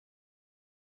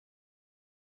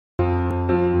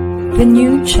The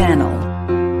new channel.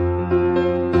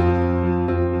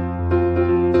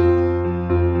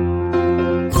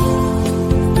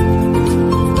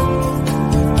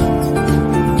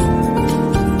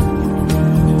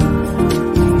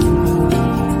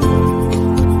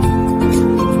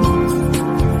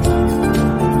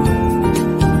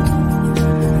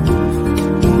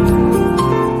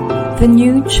 The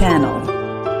new channel.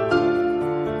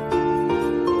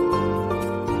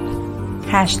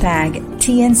 Hashtag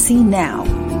TNC Now.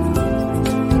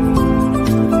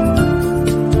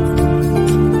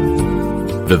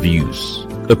 The views,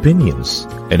 opinions,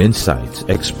 and insights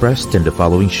expressed in the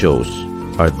following shows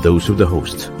are those of the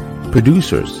host,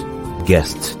 producers,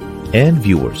 guests, and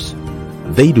viewers.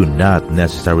 They do not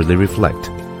necessarily reflect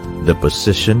the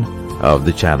position of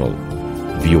the channel.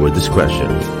 Viewer discretion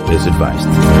is advised.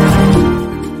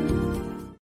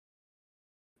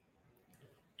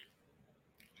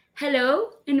 Hello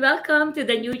and welcome to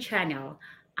the new channel.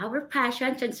 Our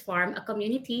passion transform a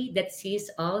community that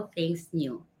sees all things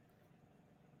new.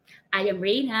 I am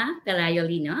Reina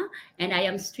Pelayolino and I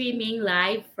am streaming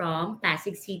live from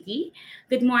Pasig City.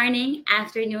 Good morning,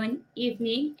 afternoon,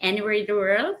 evening, anywhere in the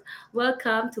world.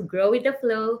 Welcome to Grow with the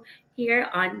Flow here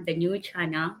on the new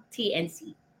channel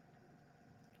TNC.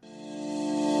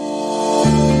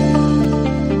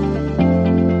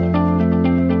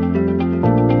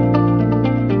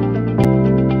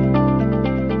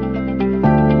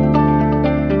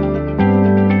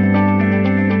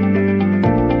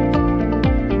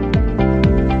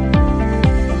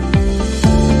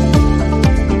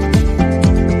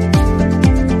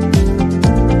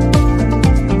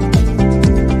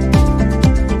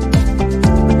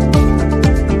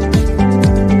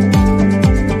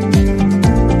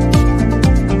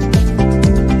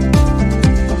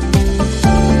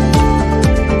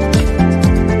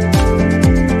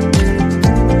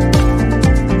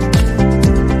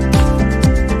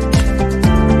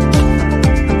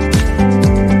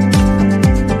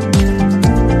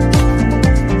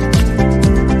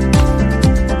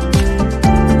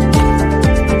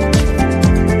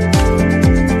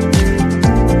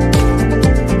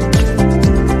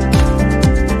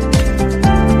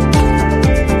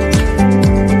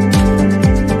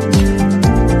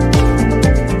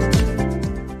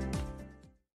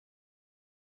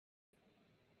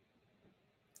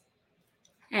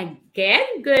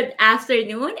 Again, good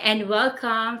afternoon and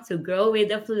welcome to Grow with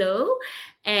the Flow.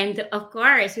 And of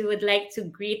course, we would like to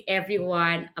greet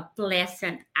everyone a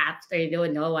pleasant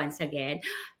afternoon, no, once again.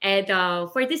 And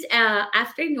for this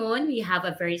afternoon, we have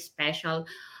a very special,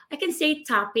 I can say,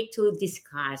 topic to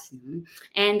discuss.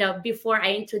 And before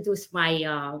I introduce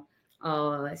my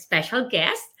special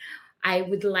guest, I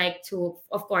would like to,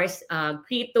 of course,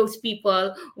 greet those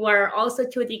people who are also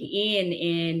tuning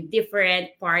in different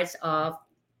parts of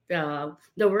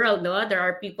the world. No, there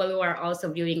are people who are also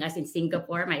viewing us in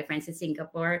Singapore, my friends in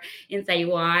Singapore, in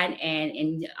Taiwan, and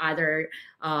in other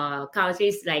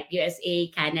countries like USA,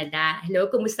 Canada. Hello,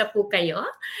 kumusta po kayo?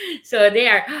 So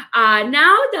there.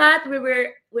 Now that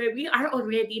we are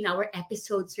already in our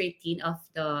episode 13 of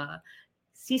the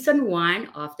season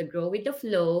 1 of the Grow with the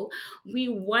Flow, we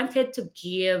wanted to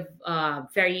give a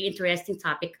very interesting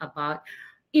topic about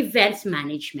events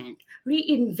management,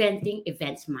 reinventing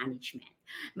events management.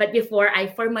 But before I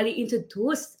formally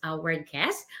introduce our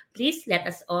guest, please let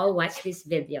us all watch this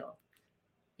video.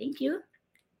 Thank you.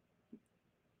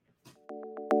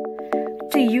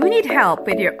 Do you need help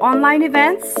with your online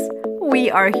events? We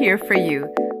are here for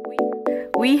you.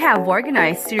 We have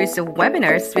organized series of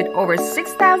webinars with over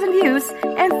 6,000 views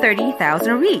and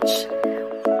 30,000 reach.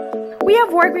 We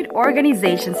have worked with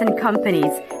organizations and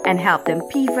companies and helped them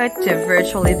pivot to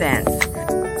virtual events.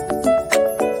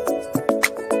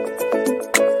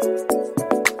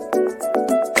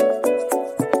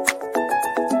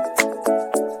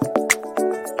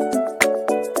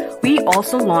 We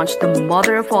also launched the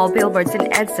mother of all billboards in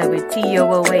EDSA with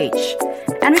TOOH.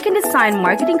 And we can design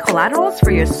marketing collaterals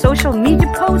for your social media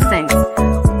postings.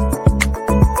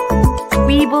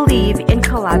 We believe in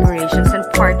collaborations and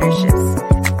partnerships.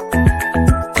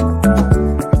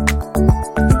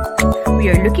 We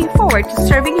are looking forward to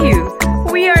serving you.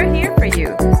 We are here for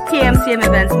you. PMCM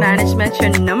Events Management,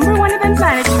 your number one event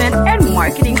management and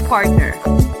marketing partner.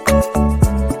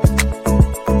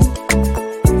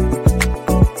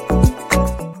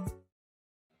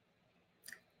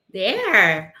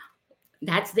 There.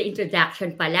 That's the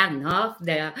introduction pa lang, no?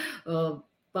 The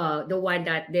one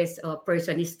that this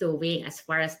person is doing as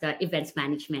far as the events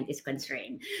management is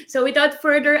concerned. So without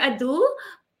further ado,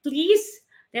 please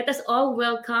let us all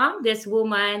welcome this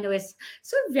woman who is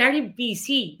so very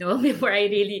busy, no? Before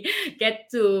I really get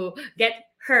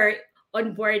her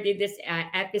on board in this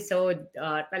episode.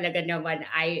 Talaga naman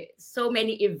ay so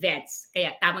many events.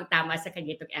 Kaya tamang-tama sa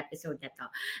kanya itong episode na to.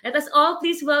 Let us all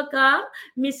please welcome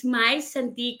Miss Mai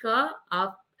Santico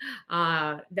of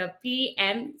the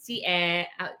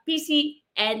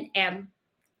PCNM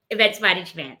Events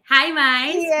Management. Hi,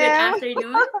 Mais. Good PM.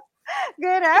 afternoon.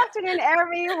 Good afternoon,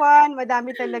 everyone.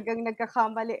 Madami talagang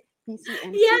nagkakamali.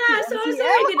 PCMC, Yeah, so PMCM.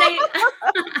 sorry. Did I...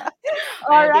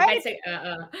 All well, right.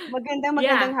 depends. Magandang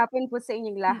Yeah. hapon po sa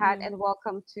inyong lahat Mm-mm. and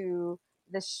welcome to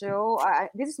the show.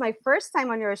 This is my first time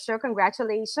on your show.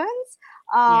 Congratulations,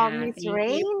 Yeah, Miss thank you.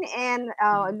 Rain, and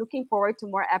looking forward to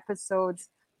more episodes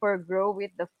for Grow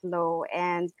with the Flow.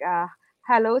 And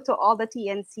hello to all the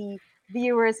TNC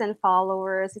viewers and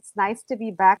followers. It's nice to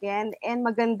be back again. And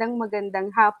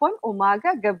magandang hapon,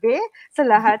 umaga, gabi sa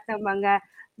lahat ng mga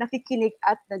nakikinig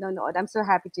at nanonood. I'm so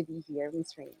happy to be here,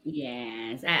 Miss Rain.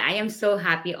 Yes, I am so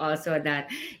happy also that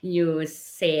you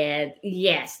said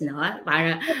yes, no?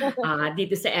 Para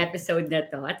dito sa episode na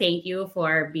to. Thank you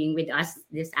for being with us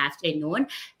this afternoon.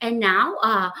 And now,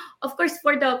 of course,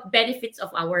 for the benefits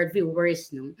of our viewers,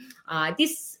 no?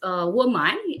 This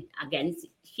woman, again,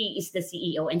 she is the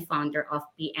CEO and founder of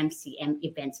PMCM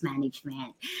Events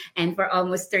Management. And for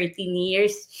almost 13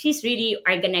 years, she's really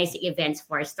organizing events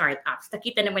for startups.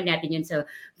 Nakita naman natin yun sa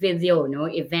video,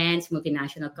 no? Events,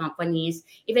 multinational companies,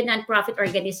 even non-profit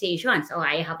organizations. Oh,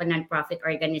 I have a non-profit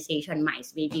organization,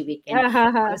 MICE. Maybe we can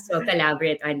also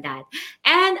collaborate on that.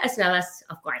 And as well as,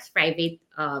 of course, private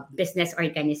business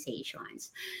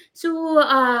organizations. So,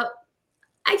 I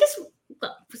just,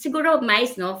 siguro,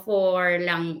 MICE, no, for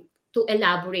lang to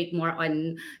elaborate more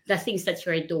on the things that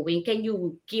you're doing, can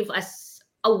you give us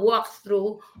a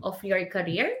walkthrough of your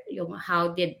career?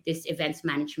 How did this events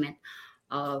management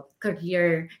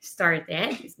career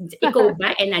started? Ikaw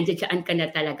ba, and nandiyan ka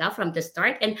na talaga from the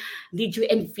start? And did you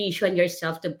envision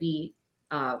yourself to be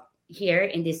here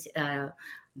in this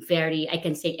very, I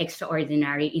can say,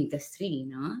 extraordinary industry,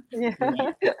 no? Yeah.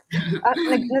 Yeah.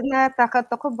 Natakot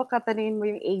ako, baka tanungin mo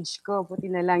yung age ko. Buti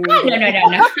na lang No, yung...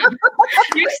 no.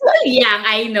 You're still young,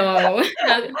 I know.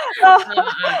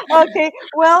 Okay,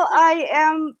 well, I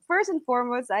am, first and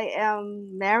foremost, I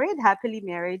am married, happily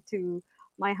married to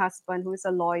my husband, who's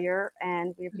a lawyer,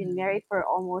 and we've been married for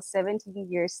almost 17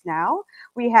 years now.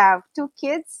 We have 2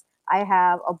 kids. I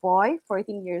have a boy,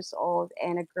 14 years old,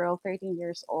 and a girl, 13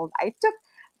 years old. I took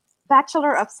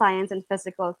Bachelor of Science in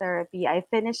Physical Therapy. I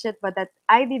finished it, but that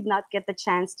I did not get the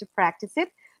chance to practice it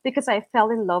because I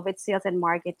fell in love with sales and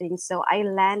marketing. So I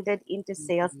landed into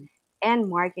sales and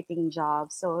marketing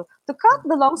jobs. So to cut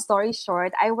the long story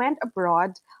short, I went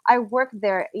abroad. I worked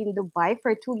there in Dubai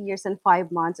for 2 years and 5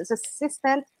 months as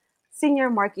assistant senior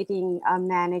marketing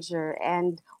manager.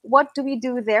 And what do we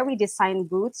do there? We design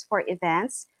booths for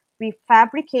events. We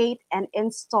fabricate and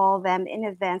install them in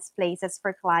events places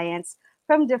for clients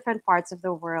from different parts of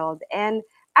the world. And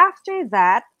after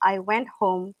that, I went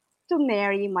home to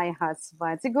marry my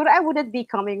husband. Siguro I wouldn't be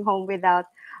coming home without,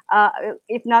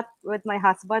 if not with my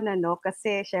husband, ano,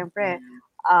 kasi syempre,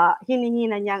 hiningi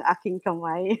na niya ang aking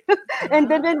kamay. And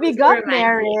then when we So got romantic.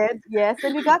 married,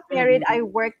 when we got married, I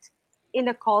worked in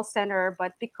a call center,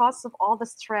 but because of all the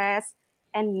stress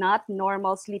and not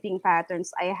normal sleeping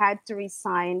patterns, I had to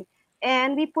resign.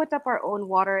 And we put up our own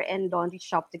water and laundry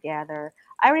shop together.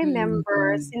 I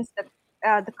remember since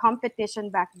the competition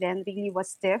back then really was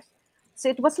stiff. So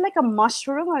it was like a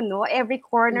mushroom, ano? Every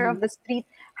corner of the street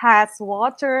has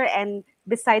water, and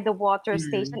beside the water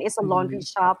station is a laundry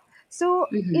shop. So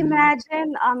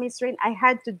imagine, Miss Rain, I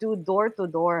had to do door to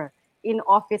door in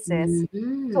offices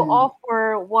to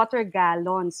offer water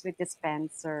gallons with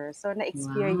dispenser. So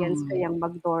na-experience ko Wow. yung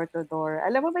mag door to door.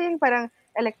 Alam mo ba yung parang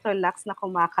Electrolux na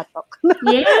kumakatok?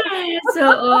 Yes. So,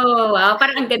 wow.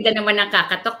 Parang ang ganda naman ng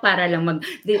kakatok para lang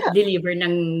mag-deliver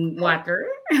ng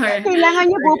water. Kailangan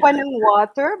niyo po pa ng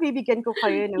water? Bibigyan ko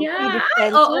kayo ng free Yeah.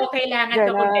 Ay, dispenser? oo, kailangan ko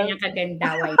kung Ganon. ganyang kaganda.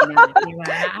 Why not? Di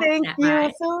ba? Thank you.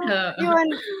 Naman. So, Oo. yun,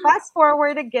 fast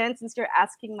forward again, since you're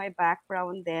asking my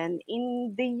background then,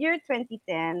 in the year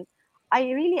 2010,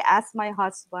 I really asked my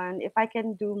husband if I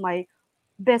can do my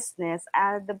business,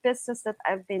 the business that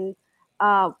I've been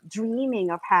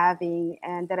dreaming of having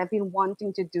and that I've been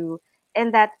wanting to do, and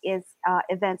that is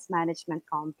events management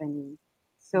company.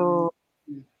 So,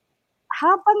 Mm.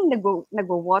 habang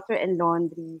nag-water and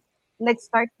laundry,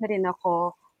 nag-start na rin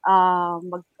ako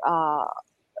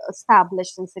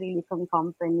mag-establish ng sarili kong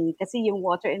company. Kasi yung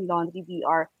water and laundry, we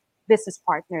are business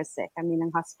partners kami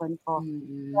ng husband ko.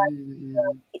 Mm.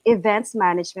 Events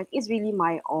management is really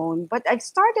my own. But I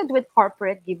started with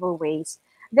corporate giveaways.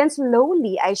 Then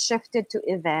slowly I shifted to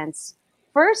events.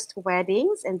 First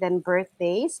weddings and then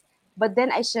birthdays. But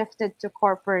then I shifted to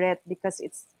corporate because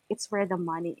it's where the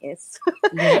money is.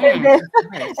 and Yes, then of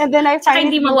course. and then I Tsaka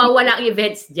find it hindi really, mawawala ang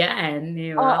events diyan,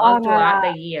 di ba? oo All nga, throughout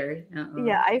the year. Oo.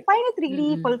 yeah, I find it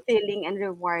really Mm-mm. fulfilling and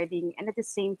rewarding, and at the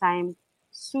same time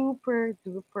super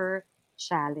duper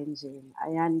challenging.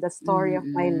 Ayan, the story of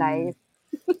my Mm-mm. life.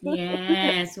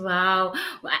 Yes, wow.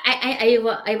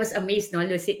 I was amazed, no,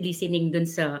 listening dun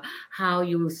sa how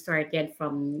you started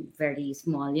from very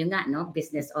small. Yun nga, no,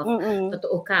 business of, Mm-mm.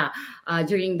 totoo ka,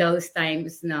 during those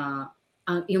times na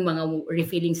yung mga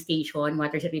refilling station,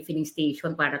 water refilling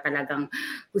station, para talagang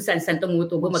kung saan-saan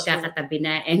tumutubo, Oh, shit. magkakatabi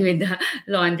na, and with the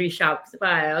laundry shops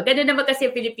pa. Ganun naman kasi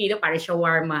Filipino, para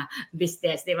shawarma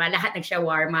business, di ba? Lahat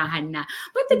nag-shawarmahan na.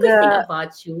 But the good thing The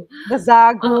about you, the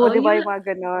Zagu, oo, di ba you yung mga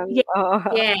ganon? Yes,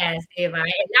 yes, 'di ba?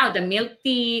 And now the milk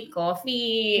tea,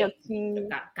 coffee, Milk tea,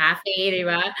 cafe, 'di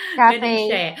ba? Gano'n cafe.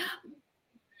 siya, eh.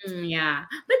 Yeah.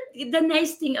 But the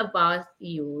nice thing about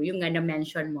you, yung nga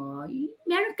na-mention mo,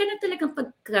 meron ka na talagang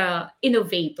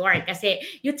pagka-innovator kasi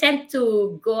you tend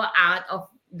to go out of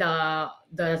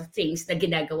the things na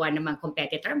ginagawa ng mga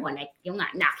competitor mo, like yung nga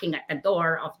knocking at the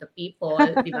door of the people,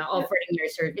 di ba, offering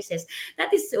your services. That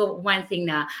is one thing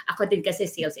na ako din, kasi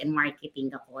sales and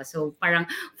marketing ako. So parang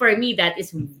for me, that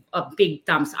is a big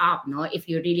thumbs up, no? If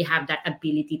you really have that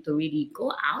ability to really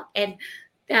go out and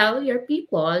tell your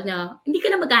people na hindi ka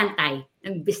na mag-aantay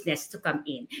ng business to come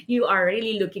in. You are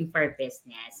really looking for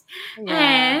business.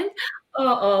 Yeah. And,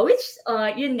 oo, which,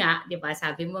 yun nga, di ba,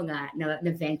 sabi mo nga,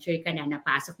 na-venture ka na,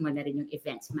 napasok mo na rin yung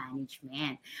events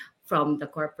management from the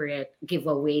corporate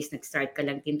giveaways, nag-start ka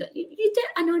lang din doon.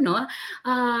 Ano, no,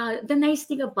 the nice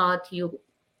thing about you,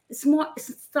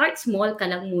 start small ka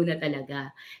lang muna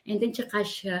talaga. And then, tsaka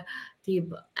siya,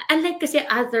 diba, unlike kasi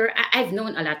I've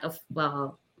known a lot of,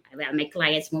 well, my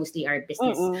clients mostly are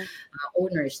business Mm-mm.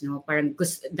 owners, no? Parang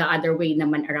the other way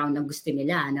naman around na gusto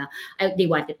nila, na they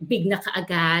want it big na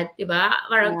kaagad, di ba?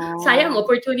 Parang sayang Yeah.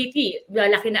 opportunity,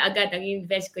 lalaki na agad ang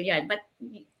invest ko yan. But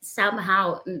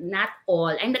somehow, not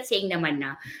all, I'm not saying naman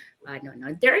na,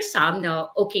 no, there are some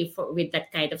na okay with that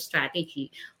kind of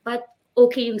strategy, but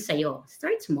okay yung sa'yo.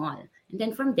 Start small. And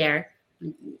then from there,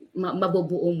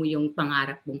 mabubuo mo yung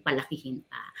pangarap mong palakihin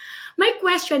pa. My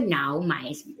question now,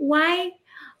 Mais, why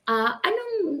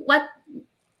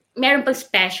meron pang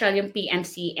special yung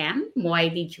PMCM? Why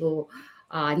did you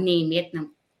name it ng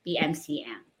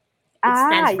PMCM? It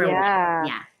stands for what? Yeah.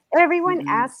 Yeah. Everyone Mm-mm.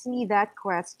 asks me that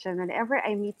question whenever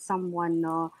I meet someone,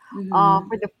 no, Mm-hmm.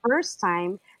 for the first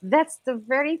time. That's the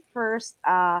very first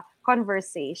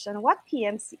conversation. What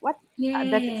PMC? What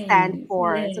does it stand Yes.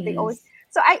 for? So they always.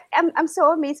 Yes. So I'm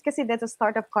so amazed because that's a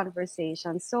start of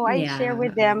conversation. So I share Yeah.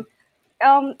 with them.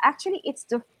 Actually, it's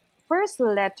the first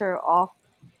letter of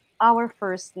our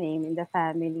first name in the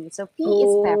family. So P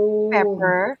is Oh.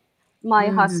 Pepper,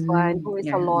 my husband, Mm-hmm. who is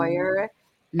a Yeah. lawyer.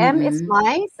 M is Mm-hmm.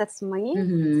 Mice, that's me. C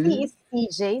Mm-hmm. is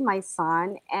CJ, my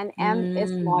son, and M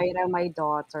is Mm. Moira, my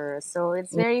daughter. So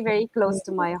it's very, very close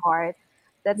to my heart.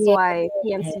 That's why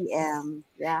Yes. PMCM.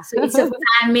 Yeah. So it's a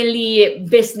family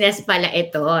business pala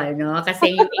ito, no? Kasi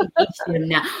you engage them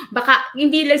na. Baka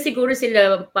hindi lang siguro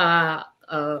sila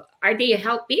are they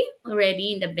helping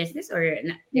already in the business, or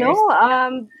they're No,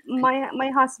 still my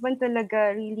husband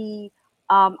talaga really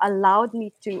allowed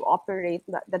me to operate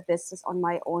the business on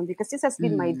my own because this has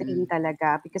been my dream mm,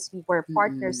 talaga because we were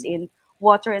partners mm, in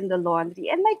water and the laundry,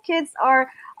 and my kids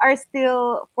are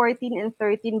still 14 and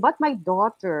 13, but my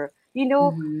daughter,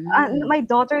 mm. my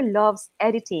daughter loves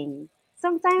editing.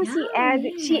 Sometimes Oh,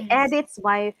 she yes. edits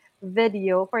my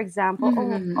video, for example.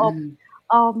 Mm-hmm.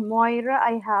 Moira,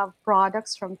 I have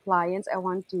products from clients. I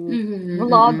want to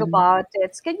vlog Mm-hmm. about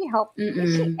it. So can you help? She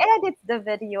Mm-hmm. edits the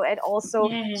video and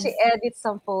also she Yes. edits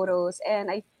some photos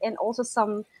and also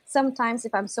sometimes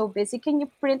if I'm so busy, can you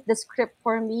print the script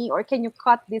for me or can you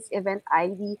cut this event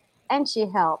ID? And she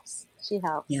helps. She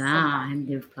helps Yeah, sometimes.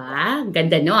 di ba?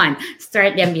 Ganda nun.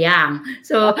 Start them young.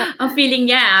 So, ang feeling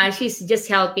niya, she's just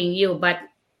helping you. But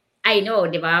I know,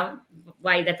 di ba,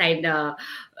 by the time na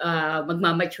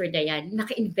magmamature na yan,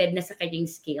 naka-embed na sa kanyang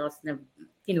skills na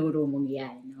tinuro mong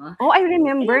yan. No? Oh, I So, kaya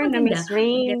remember na maganda. Miss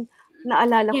Rain,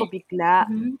 naalala ko Yes. bigla.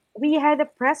 Mm-hmm. We had a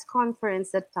press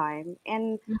conference that time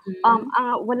and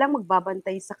Mm-hmm. walang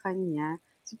magbabantay sa kanya.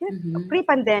 So, Mm-hmm.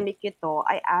 pre-pandemic ito,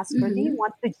 I asked her, do you Mm-hmm.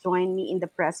 want to join me in the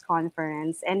press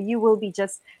conference? And you will be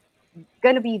just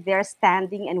gonna be there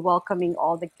standing and welcoming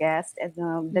all the guests and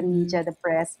the Mm-hmm. media, the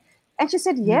press. And she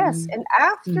said yes. Mm-hmm. And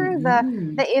after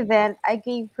Mm-hmm. the event, I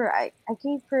gave her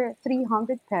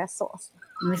 300 pesos.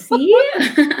 See?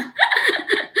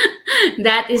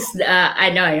 That is,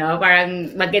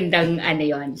 parang magandang,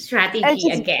 And strategy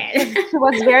again. she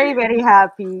was very, very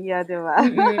happy. Yeah, diba?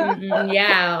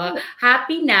 Yeah,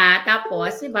 happy na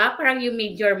tapos 'di ba parang you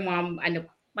made your mom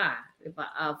pa, 'di ba,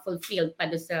 fulfilled pa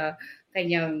dun sa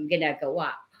kanyang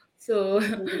ginagawa. So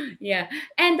yeah.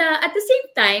 And at the same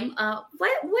time,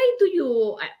 why do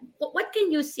you what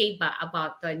can you say ba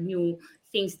about the new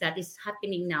things that is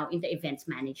happening now in the events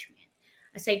management?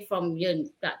 Aside from yun,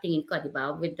 tingin ko, 'di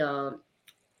ba, with the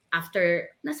after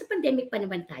nasa pandemic pa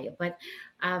naman tayo, but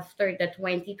after the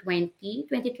 2020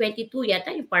 2022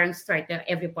 yata yung parang start na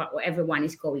everyone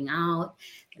is going out,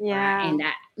 diba? Yeah. And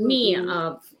me,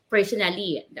 Mm-mm.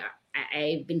 personally,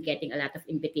 I've been getting a lot of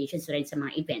invitations rin sa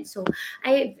mga events, so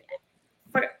I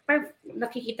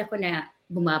nakikita ko na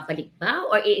bumabalik ba,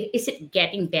 or is it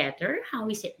getting better? How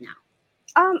is it now?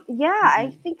 Yeah,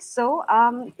 I Mm-hmm. think so.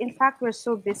 In fact, we're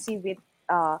so busy with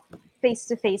uh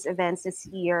face-to-face events this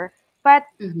year. But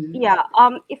Mm-hmm. yeah,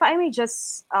 if I may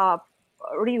just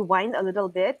rewind a little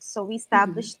bit. So we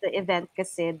Mm-hmm. established the event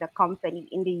kasi the company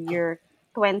in the year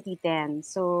 2010.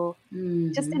 So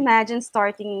just Mm-hmm. imagine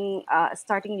starting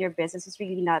your business is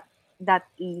really not that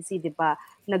easy, 'di ba?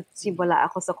 Nagsimula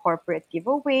ako sa corporate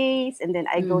giveaways, and then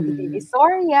I go to Mm-hmm.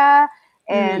 Divisoria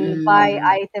and buy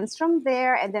Mm-hmm. items from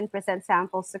there, and then present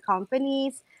samples to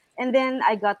companies. And then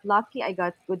I got lucky, I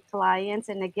got good clients,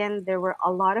 and again there were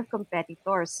a lot of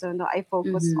competitors. So no, I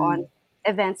focus Mm-hmm. on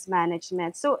events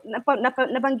management. So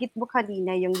nabanggit mo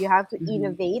kanina yung you have to Mm-hmm.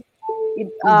 innovate,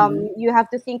 Mm-hmm. you have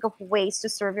to think of ways to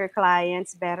serve your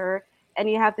clients better, and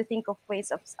you have to think of ways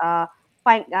of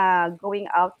going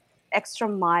out extra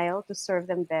mile to serve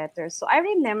them better. So I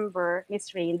remember,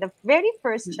 Miss Rain, the very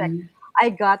first check Mm-hmm. I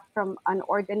got from an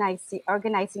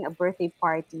organizing a birthday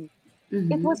party.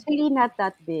 It Mm-hmm. was really not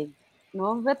that big,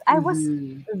 no, but I was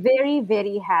Mhm. very,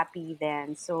 very happy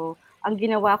then. So ang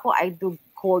ginawa ko, I do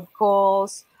cold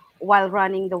calls while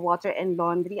running the water and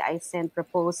laundry. I sent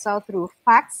proposal through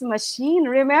fax machine.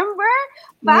 Remember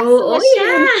fax Oh, oh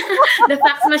machine? yeah. The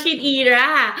fax machine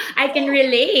era. I can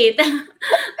relate.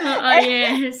 Oh,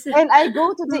 yes. And I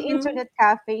go to the Mm-mm. internet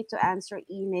cafe to answer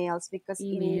emails because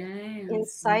Emails.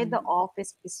 inside the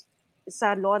office is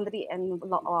sa laundry and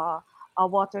a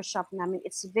water shop namin.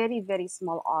 It's very, very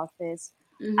small office.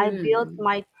 I built Mm-hmm.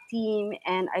 my team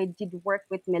and I did work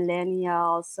with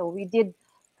millennials. So we did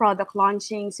product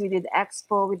launchings, we did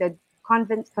expo, we did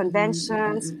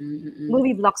conventions, Mm-hmm.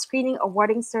 movie block screening,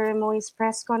 awarding ceremonies,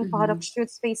 press con, Mm-hmm. product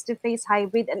shoots, face to face,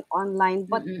 hybrid, and online.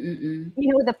 But Mm-hmm.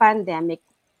 the pandemic,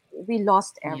 we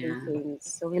lost Yeah. everything.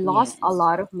 So we lost a Yes.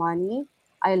 lot of money.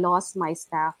 I lost my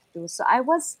staff too. So I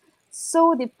was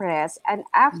so depressed. And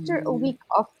after a Mm-hmm. week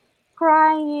of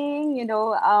crying,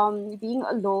 being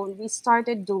alone, we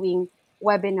started doing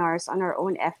webinars on our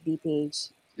own FB page.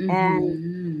 And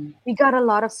Mm-hmm. we got a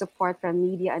lot of support from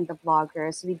media and the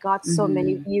bloggers. We got so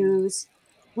many Mm-hmm. views.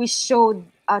 We showed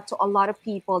to a lot of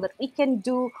people that we can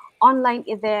do online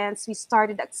events. We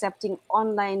started accepting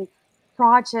online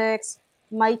projects.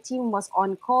 My team was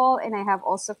on call, and I have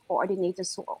also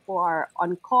coordinators who are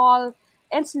on call.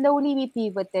 And slowly we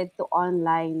pivoted to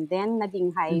online, then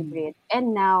naging Mm-hmm. hybrid,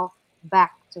 and now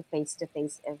back to face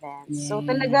events. So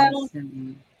Yes.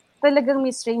 Mm-hmm. talagang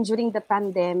Miss Rain, during the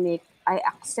pandemic, I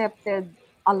accepted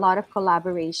a lot of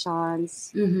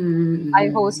collaborations. I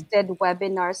Mm-hmm. hosted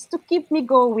webinars to keep me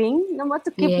going, naman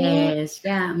Yes.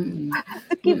 Yeah. Mm-hmm.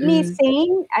 to keep me Mm-hmm.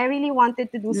 sane. I really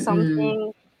wanted to do Mm-hmm.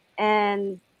 something,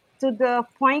 and to the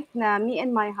point na me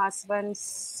and my husband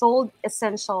sold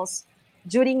essentials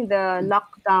during the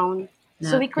lockdown.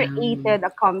 So we Lockdown. created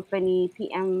a company,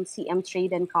 PMCM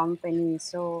Trade and Company.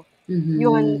 So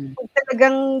yun, Mhm. kung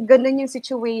talagang ganun yung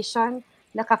situation,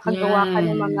 nakakagawa ka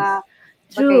ng mga Yes.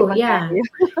 True, yeah. bagay-bagay.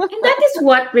 And that is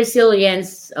what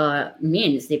resilience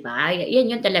means, di ba? Yan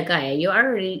yun talaga eh. You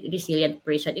are a resilient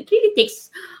person. It really takes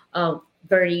a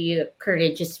very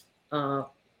courageous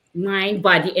mind,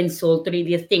 body, and soul to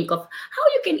really think of how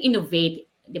you can innovate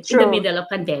in the True. middle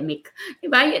of pandemic. Di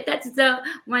ba? That's the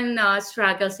one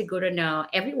struggle siguro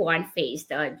na everyone faced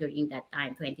during that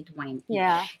time, 2020.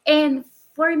 Yeah. And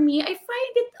for me, I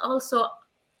find it also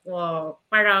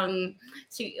parang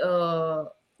si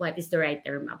what is the right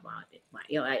term about it?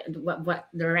 What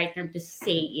the right term to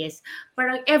say is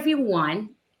parang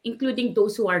everyone, including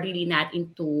those who are really not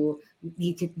into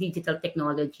digital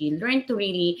technology, learn to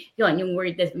really, yung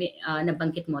word that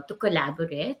nabanggit mo, to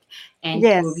collaborate and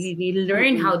to Yes. really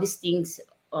learn Mm-mm. how these things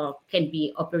can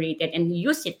be operated and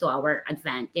use it to our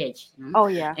advantage. No? Oh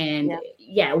yeah. And Yeah.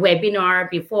 yeah, webinar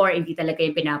before, hindi talaga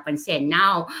yung pinapansin.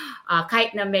 Now,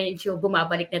 kahit na medyo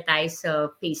bumabalik na tayo sa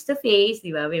face-to-face,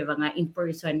 di ba? May mga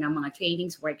in-person na mga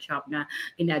trainings, workshop na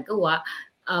ginagawa.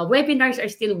 Webinars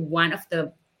are still one of the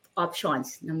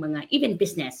options ng mga even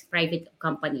business, private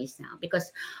companies now.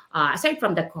 Because aside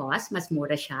from the cost, mas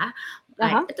mura siya.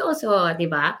 It also, di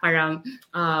ba, parang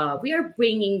we are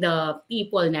bringing the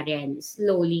people na rin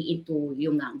slowly into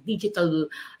yung digital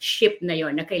ship na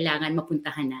yon na kailangan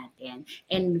mapuntahan natin.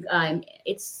 And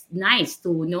it's nice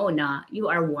to know na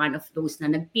you are one of those na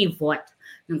nag-pivot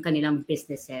ng kanilang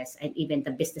businesses and even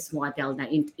the business model na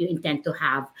you intend to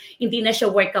have. Hindi na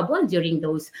siya workable during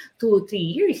those 2-3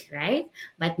 years, right?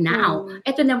 But now,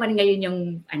 ito naman ngayon yung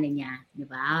ano niya, di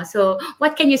ba? So,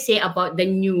 what can you say about the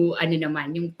new, ano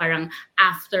naman, yung parang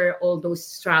after all those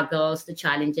struggles, the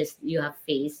challenges you have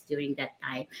faced during that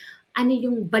time, ano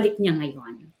yung balik niya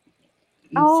ngayon?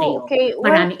 Oh, okay.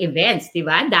 Well, maraming events, di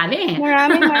ba? Dami.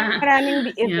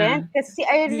 Maraming event. Yeah. Kasi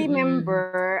I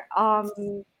remember,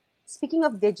 speaking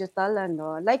of digital,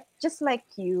 like just like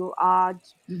you,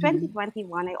 2021,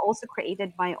 I also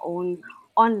created my own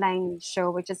online show,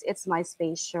 which is It's My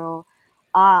Space Show.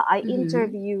 I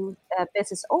interview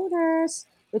business owners.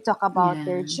 We talk about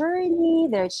their journey,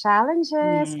 their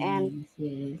challenges, and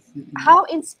how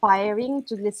inspiring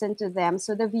to listen to them.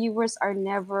 So the viewers are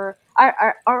never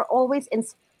are always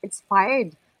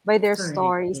inspired by their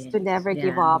stories to never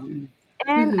give up.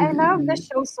 And I love the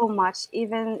show so much.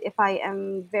 Even if I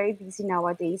am very busy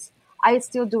nowadays, I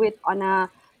still do it on a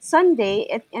Sunday.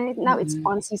 Now it's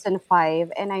on season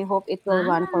 5, and I hope it will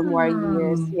run for more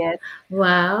years. Yes.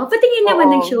 Wow. Patingin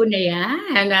naman ng show na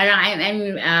yan.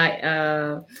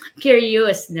 I'm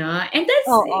curious, no? And that's,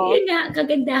 yun nga,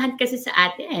 kagandahan kasi sa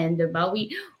atin, diba?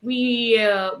 We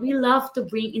love to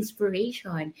bring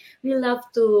inspiration. We love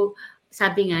to,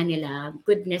 sabi nga nila,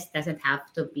 goodness doesn't have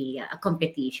to be a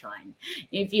competition.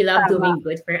 If you love doing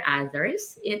good for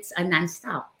others, it's a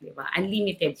non-stop, di ba?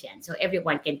 Unlimited yan. So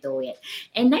everyone can do it.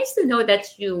 And nice to know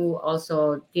that you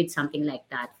also did something like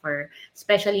that for,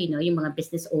 especially, yung mga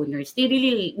business owners. They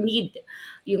really need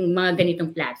yung mga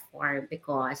ganitong platform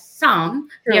because some,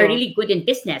 they're really good in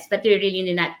business, but they're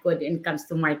really not good when it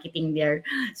comes to marketing their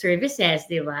services,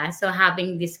 di ba? So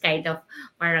having this kind of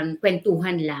parang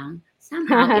kwentuhan lang,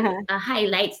 somehow it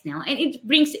highlights now and it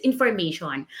brings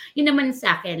information. Yun naman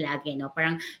sa akin lagi, no?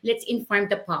 Parang let's inform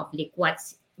the public what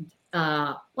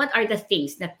are the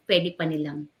things na pwede pa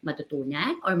nilang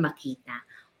matutunan or makita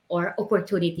or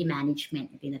opportunity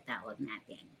management na tinatawag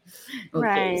natin.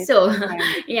 Okay, so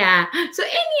yeah. So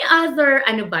any other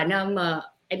I'm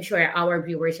sure our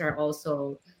viewers are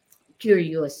also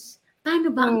curious. Paano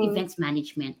ba ang events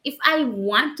management? If I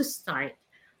want to start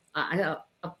a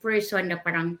person na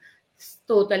parang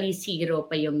totally zero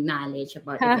pa yung knowledge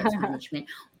about events management.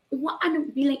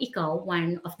 Bilang ikaw,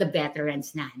 one of the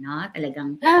veterans na, no?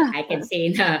 Talagang, I can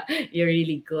say na you're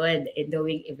really good in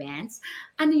doing events.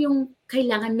 Ano yung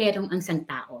kailangan merong ang isang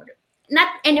tao?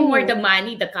 Not anymore the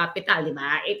money, the capital, di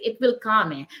ba? It will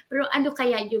come, eh. Pero ano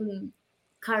kaya yung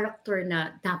character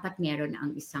na dapat meron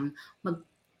ang isang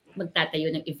magtatayo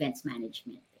ng events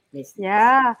management?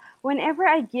 Yeah. Whenever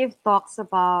I give talks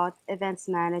about events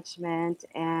management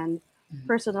and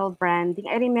personal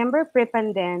branding, I remember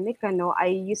pre-pandemic, I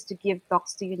used to give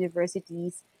talks to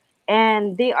universities,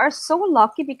 and they are so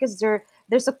lucky because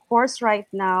there's a course right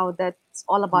now that's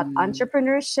all about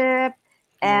entrepreneurship,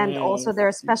 and also there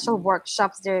are special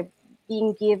workshops they're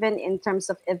being given in terms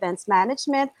of events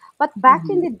management. But back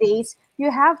in the days,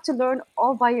 you have to learn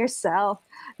all by yourself.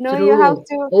 No, True. you have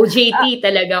to OJT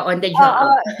talaga on the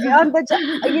job. On the job,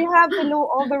 you have to know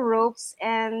all the ropes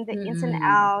and the ins and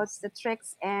outs, the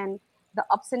tricks and the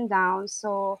ups and downs.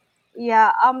 So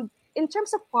yeah, in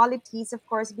terms of qualities, of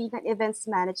course, being an events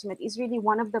management is really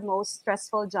one of the most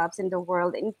stressful jobs in the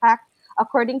world. In fact,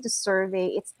 according to survey,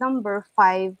 it's number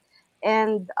 5.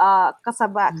 And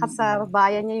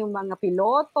kasabayan niya yung mga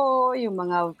piloto, yung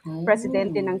mga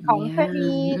presidente ng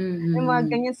company, yung mga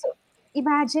ganyan. So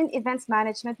imagine events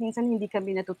management, minsan hindi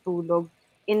kami natutulog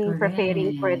in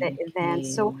preparing for the event.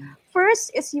 So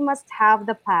first is you must have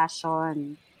the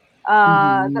passion.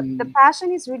 The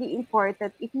passion is really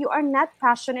important. If you are not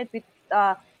passionate with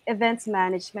events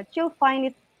management, you'll find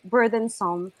it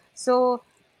burdensome. So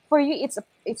for you, it's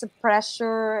a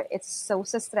pressure. It's so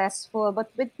stressful.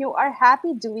 But when you are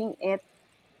happy doing it,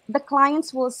 the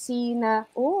clients will see na,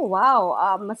 oh wow,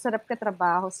 masarap ka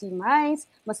trabaho si Mais,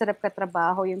 masarap ka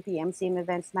trabaho yung PMCM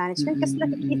Events Management kasi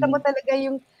nakikita mo talaga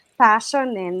yung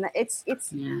passion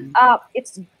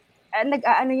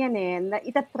nag-aano yan na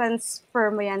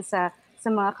ita-transfer mo yan sa sa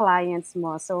mga clients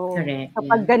mo. So, Correct.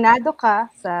 kapag Yeah. ganado ka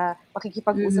sa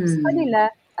pakikipag-usap sa Mm-hmm. kanila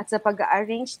at sa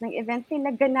pag-arrange ng event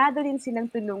nila, ganado din silang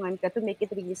tulungan ka to make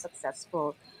it really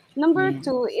successful. Number Yeah.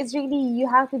 two is really you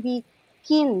have to be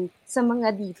keen sa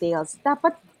mga details.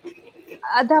 Dapat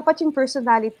yung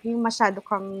personality yung masyado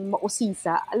kang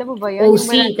mausisa. Alam mo ba yun? Yung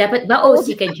OC. Dapat ba Oo,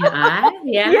 OC ka dyan?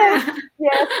 yes, Yeah.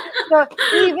 yes. So,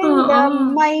 even the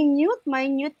Oo.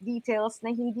 minute details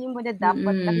na hindi mo na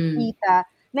dapat Mm-mm. nakikita,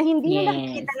 na hindi na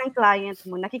nakikita Yes. ng client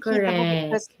mo, nakikita mo Correct.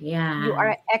 because you Yeah.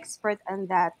 are expert on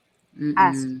that Mm.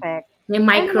 aspect. May And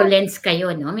micro what, lens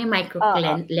kayo, no? May micro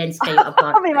uh, lens kayo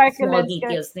about may small microlens ka.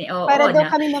 details ni oo Para daw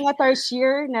na kami mga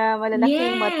tarsier na malalaki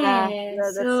yung mata.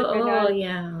 yes. That's a Oo, ganun.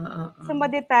 yeah. Oo. So,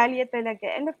 madetalye talaga.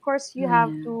 And of course, you have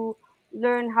Yeah. to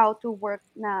learn how to work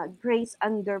na grace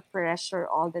under pressure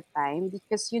all the time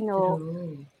because,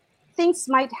 True.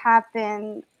 things might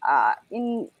happen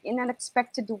in an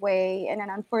unexpected way and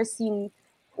an unforeseen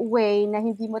way na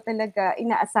hindi mo talaga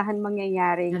inaasahan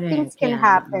mangyayari. Things Correct. can Yeah.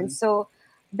 happen. So,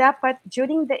 dapat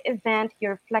during the event,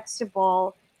 you're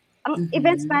flexible. Ang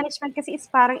events Mm-hmm. management kasi is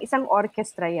parang isang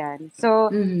orchestra yan.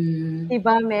 So, Mm-hmm. 'di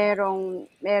ba merong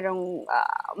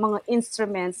mga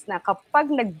instruments na kapag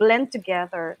nag-blend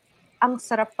together, ang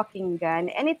sarap pakinggan.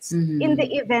 And it's in the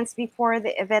Mm-hmm. events before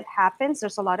the event happens,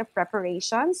 there's a lot of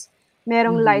preparations.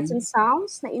 Merong lights Mm-hmm. and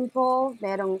sounds na involved,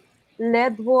 merong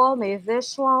LED wall, may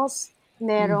visuals,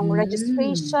 merong Mm-hmm.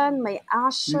 registration, may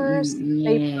ushers, Mm-mm.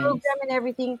 may Yes. program and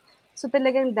everything. So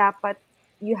talagang dapat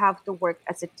you have to work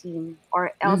as a team or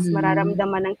else Mm-hmm.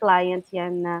 mararamdaman ng client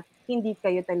yan na hindi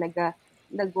kayo talaga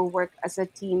nagwo-work as a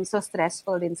team. So,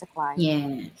 stressful din sa client.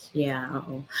 Yes, yeah,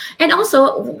 oo. And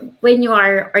also, when you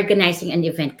are organizing an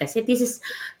event kasi, this is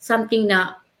something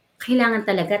na kailangan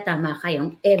talaga tama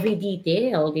kayong every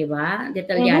detail, di ba?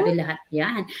 Detalyado Mhm. lahat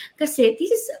yan. Kasi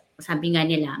this is, sabi nga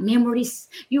nila, memories,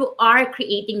 you are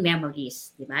creating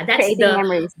memories, di ba? That's Creating the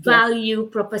memories. Yes. value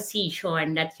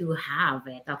proposition that you have,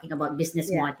 talking about business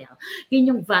Yeah. model.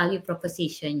 Yun yung value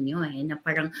proposition nyo, na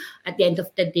parang at the end of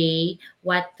the day,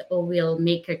 what will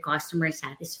make your customer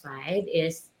satisfied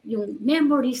is yung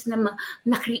memories na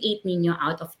na-create ninyo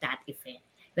out of that event.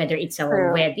 Whether it's a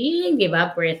True. wedding, di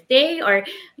ba, birthday, or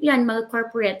yan, mga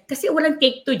corporate. Kasi walang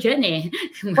take two dyan eh.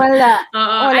 Wala.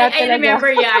 Wala I talaga.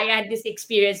 remember, I had this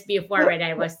experience before when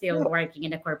I was still working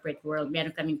in the corporate world.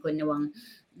 Meron kaming kunawang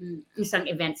isang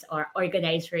events or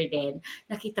organizer din.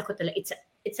 Nakita ko talaga,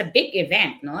 it's a big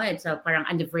event, no? It's a parang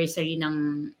anniversary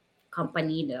ng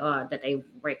company that I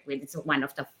work with. It's one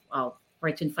of the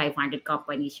Fortune 500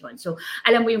 companies yun. So,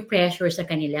 alam mo yung pressure sa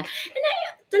kanila. And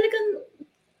talagang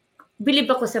believe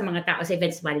ako sa mga tao sa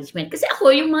events management. Kasi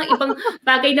ako, yung mga ibang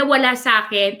bagay na wala sa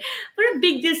akin, parang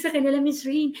big deal sa kanila, Miss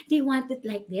Rain, they want it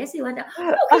like this? They want that?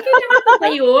 Okay, kailangan pa ba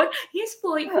yun? Yes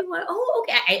po, if you want,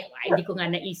 okay. Hindi ko nga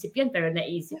naisip yun, pero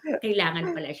naisip,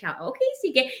 kailangan pala siya. Okay,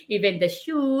 sige. Even the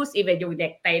shoes, even yung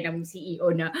necktie ng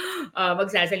CEO na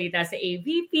magsasalita sa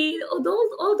AVP,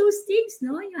 all those things,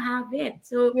 no? You have it.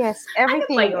 So, Yes, ano ba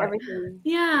everything, yun? everything.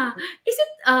 Yeah. Is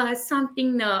it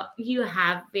something na you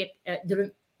have it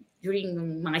during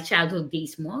mga childhood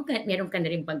days mo? Meron ka na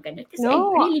rin bang ganun? Kasi I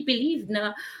No. really believe na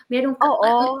meron ka,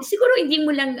 Oo. siguro hindi mo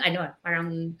lang,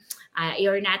 parang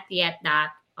you're not yet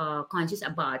that conscious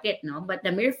about it, no? But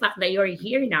the mere fact that you're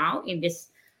here now in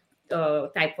this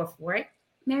type of work,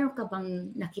 meron ka bang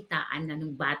nakitaan na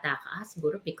nung bata ka?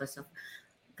 Siguro because of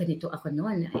ganito ako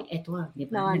noon. Eto, di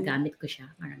ba? None. Nagamit ko siya.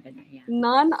 Parang ganun, yeah.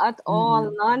 None at all.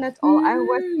 Mhm. None at all.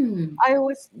 Mm. I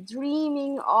was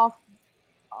dreaming of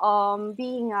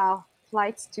being a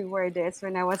flight stewardess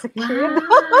when I was a kid.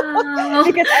 Wow!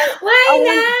 Because Why I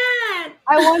want not?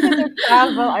 I wanted to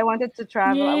travel. I wanted to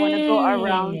travel. I want to go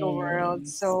around the world.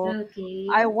 Yes. So Okay.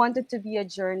 I wanted to be a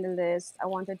journalist. I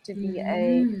wanted to be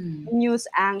a Mm. news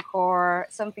anchor,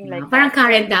 something like Parang that.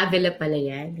 Karen Davila pala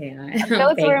yan. Yeah.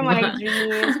 Those Okay. were my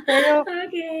dreams. Pero,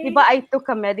 Okay. diba, I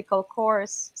took a medical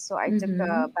course. So I took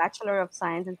a Mhm. Bachelor of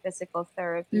Science in Physical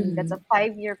Therapy. Mhm. That's a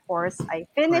 5-year course. I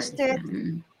finished it.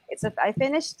 Mm. I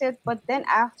finished it, but then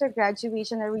after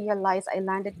graduation, I realized I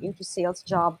landed into sales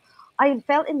job. I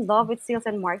fell in love with sales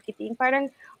and marketing.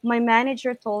 Parang my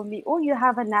manager told me, "Oh, you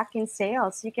have a knack in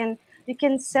sales. You can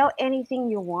sell anything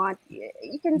you want.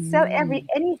 You can sell Mm.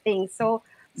 anything." So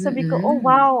because oh Mm-mm.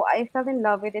 wow, I fell in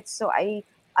love with it. So I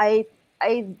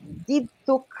did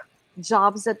took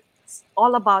jobs that's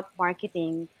all about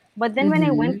marketing. But then when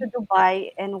I went to Mhm.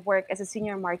 Dubai and worked as a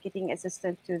senior marketing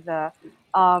assistant to the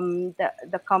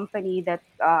company that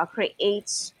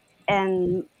creates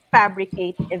and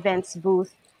fabricate events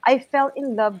booth, I fell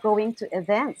in love going to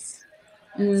events.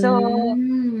 So,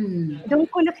 Mm. doon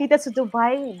ko nakita sa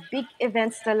Dubai, big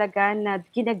events talaga na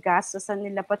ginagastosan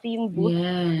nila, pati yung booth,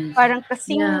 Yes. parang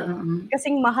Yeah,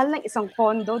 kasing mahal ng isang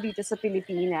condo dito sa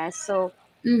Pilipinas. So,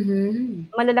 Mhm.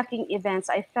 malalaking events.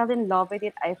 I fell in love with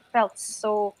it. I felt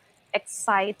so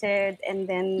excited. And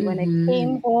then when I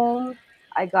came Mhm. home,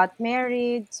 I got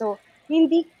married. So,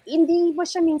 hindi mo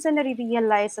siya minsan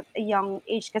nare-realize at a young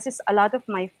age kasi a lot of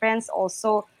my friends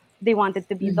also, they wanted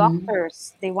to be Mhm.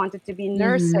 doctors, they wanted to be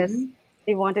nurses, Mhm.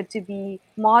 they wanted to be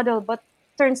model, but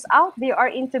turns out they are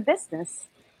into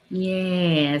business.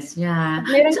 Yes, yeah.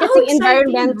 Meron It's so kasing exciting,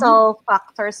 no? environmental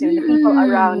factors yun, the people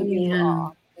around Mm, you. yeah.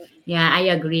 Yeah, I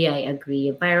agree, I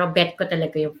agree. Pero bet ko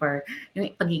talaga yung for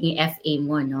yung pagiging FA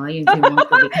mo, no? Yung dream mong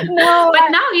to become. No, But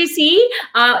now you see,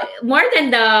 more than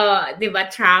the, di ba,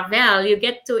 travel, you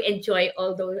get to enjoy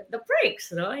all the perks,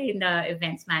 no? In the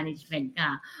events management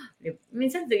ka.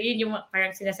 Minsan yun yung parang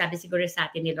sinasabi siguro sa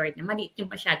atin ni Lord na maliit yung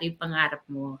masyado yung pangarap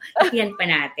mo. Lakihan pa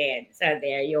natin. So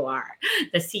there you are,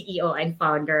 the CEO and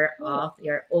founder of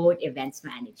your own events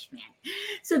management.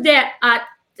 So there,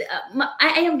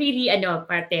 I am really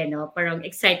parte no parang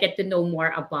excited to know more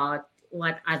about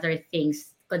what other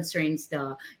things concerns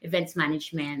the events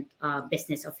management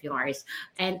business of yours.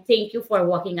 And thank you for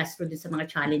walking us through sa mga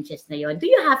challenges na yon. Do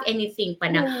you have anything pa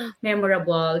na mm.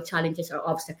 memorable challenges or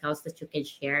obstacles that you can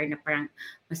share na parang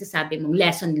masasabi mong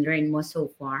lesson learned mo so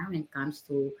far when it comes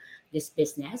to this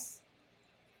business?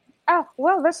 Oh,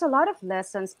 well, there's a lot of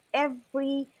lessons.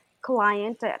 Every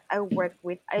client that I work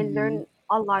with, I Mhm. learn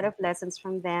a lot of lessons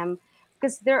from them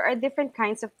because there are different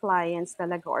kinds of clients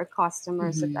talaga or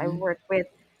customers that I Mhm. work with.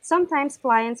 Sometimes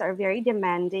clients are very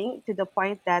demanding to the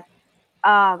point that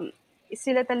um,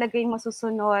 sila talaga yung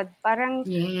masusunod. Parang,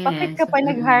 bakit Yes. ka pa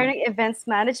nag-hire ng events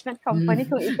management company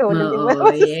kung ikaw lang din wala Oo,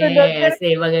 masusunod? yes.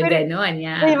 May mga Pero gano'n, may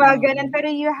yeah. mga Oo. ganun. Pero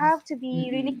you have to be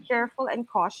really Mm. careful and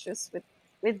cautious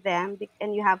with them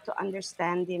and you have to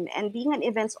understand them. And being an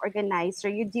events organizer,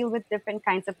 you deal with different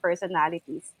kinds of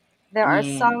personalities. There are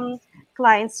some Yes.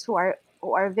 clients who are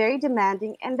very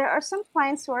demanding, and there are some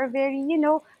clients who are very,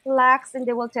 lax, and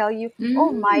they will tell you,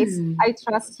 "Oh, Mice, Mm. I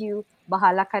trust you.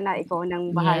 Bahala ka na, ikaw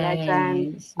nang bahala dyan.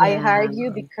 Yes. I Yeah. hired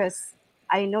you because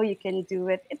I know you can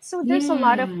do it." So there's a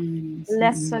lot of Yes. Mm-mm.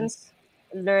 lessons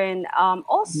learned.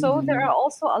 Also, there are Mm-mm.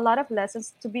 also a lot of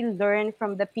lessons to be learned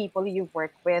from the people you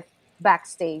work with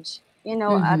backstage,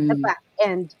 at the Mhm. back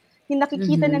end. Yung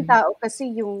nakikita ng Mhm. tao kasi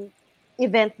yung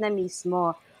event na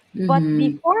mismo. But Mhm.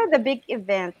 before the big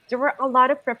event, there were a lot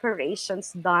of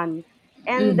preparations done.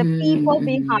 And the Mhm. people Mhm.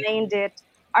 behind it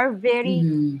are very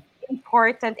Mhm.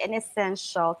 important and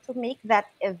essential to make that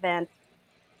event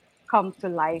come to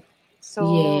life. So,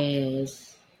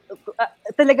 Yes.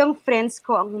 talagang friends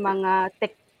ko ang mga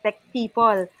tech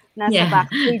people. Nasa Yeah.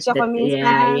 backstage ako Yeah.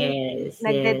 minsan, Yes. Yes.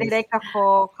 nagde-direct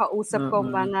ako, kausap ko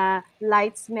Oo. mga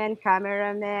lightsmen,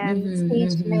 cameramen, Mhm. Mhm.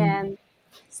 stagemen,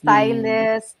 Yeah.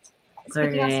 stylist.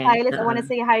 Speaking of Correct. stylist, I want to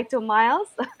say hi to Miles,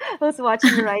 who's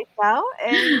watching right now.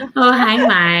 And Oh, hi,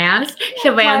 Miles.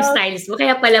 Siya ba yung Miles, stylist mo?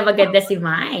 Kaya pala maganda si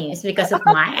Miles because of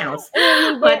Miles.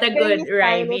 hindi, What a siya yung good stylist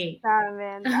rhyming.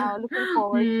 namin. Looking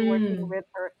forward to working Hmm. with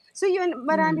her. So yun,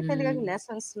 marami talagang Mm.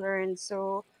 lessons learned.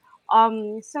 So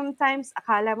sometimes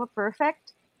akala mo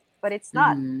perfect, but it's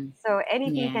not. Mhm. So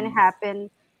anything can Yes. happen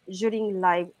during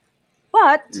live.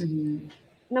 But Mhm.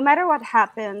 no matter what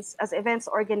happens, as events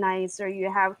organizer,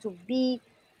 you have to be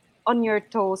on your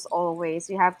toes always.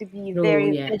 You have to be True,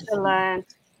 very yes. vigilant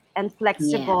and Yeah.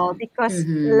 flexible because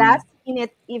Mhm. last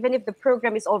minute, even if the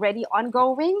program is already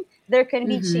ongoing, there can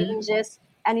be Mhm. changes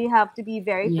and you have to be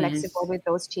very flexible Yes. with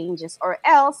those changes or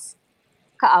else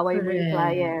kaaway mo yung Correct.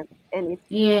 client. And it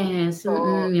Yes, so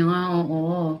yeah,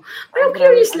 oo. Pero sobrang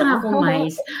curious lang ano. ako,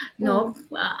 Mais, Mm. 'no?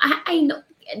 I know,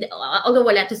 although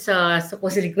wala 'to sa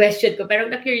supposed question ko, pero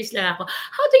na-curious lang ako.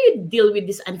 How do you deal with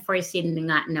this unforeseen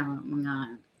nga na mga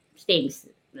things?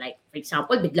 Like, for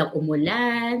example, biglang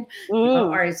umulan, 'di ba?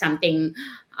 Mm. Or something,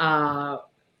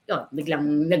 yun,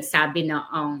 biglang nagsabi na,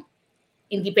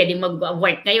 hindi puwedeng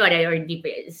mag-work ngayon or hindi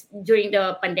during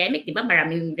the pandemic, 'di ba,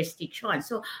 maraming restrictions.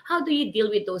 So, how do you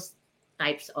deal with those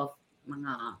types of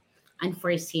mga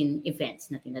unforeseen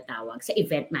events na tinatawag sa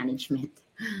event management?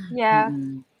 Yeah.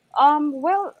 Mm.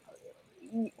 Well,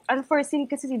 unforeseen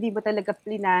kasi hindi mo talaga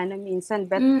plinano minsan.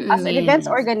 But as Mm, an events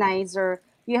yes. organizer,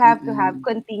 you have to have Mm.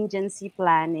 contingency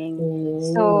planning. Oh,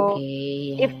 So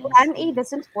okay, if yes. plan A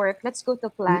doesn't work, let's go to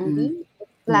plan Mm. B. If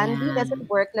plan B Yeah. doesn't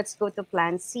work, let's go to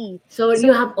plan C. So, So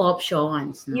you have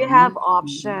options, you have 'no? Mm.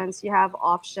 options. You have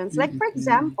options. Like for Mm.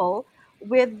 example,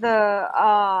 with the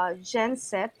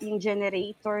genset, yung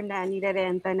generator na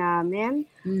nirerenta namin,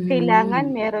 kailangan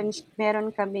Mhm. meron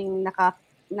kaming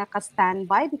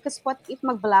naka-standby because what if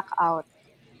mag-blackout?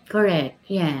 Correct. But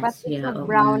Yes. if Yeah.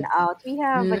 mag-brown out, we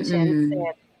have a Mm-mm.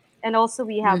 genset. And also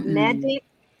we have Mm-mm.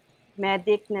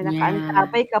 medic na Yeah.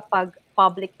 nakaantabay kapag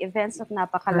public events na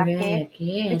napakalaki. Correct.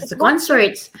 Yes. Because The what if,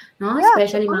 concerts, no? yeah, the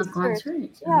Especially mga concert.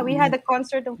 concerts. Yeah, we had Mm-mm. a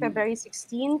concert on February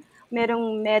 16.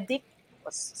 Merong medic.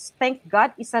 Thank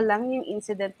God, isa lang yung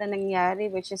incident na nangyari,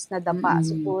 which is nadapa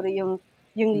Mm-mm. siguro yung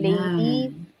Yeah.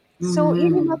 lady. So,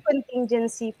 yun yung Mm-hmm. mga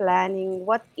contingency planning.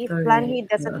 What if plan Correct. B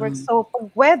doesn't work? Oo. So, pag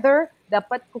weather,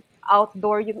 dapat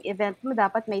outdoor yung event mo,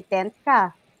 dapat may tent ka.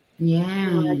 Yung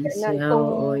mga Yes. ganun. Yeah.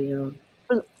 Oo, yun.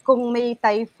 Kung may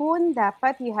typhoon,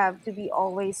 dapat you have to be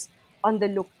always on the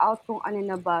lookout kung ano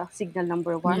na ba, signal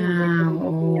number 1, number 2, Yeah. number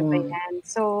 3 na ba Oo. yan.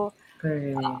 So,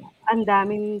 Correct. ang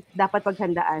daming dapat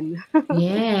paghandaan.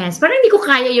 Yes. Parang hindi ko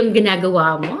kaya yung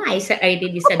ginagawa mo. I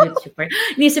really salute you.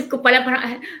 Nisip ko pala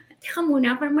parang, teka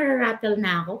muna, parang mararattle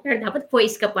na ako. Pero dapat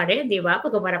poise ka pa rin, di ba?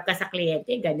 Pag umarap ka sa kliyente,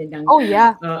 ganun ang, Oh,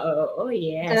 yeah.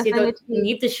 Yes. You don't Definitely.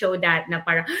 need to show that na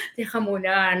parang, teka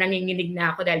muna, nanginginig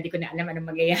na ako dahil di ko na alam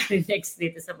anong mangyayari next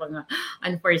dito sa mga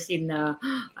unforeseen na,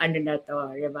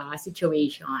 di ba,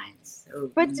 situations.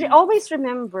 So, But always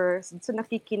remember, so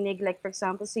nakikinig, like for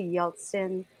example, si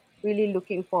Yeltsin, really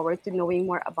looking forward to knowing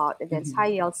more about events.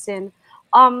 Hi, Yeltsin.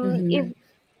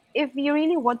 If you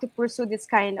really want to pursue this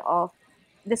kind of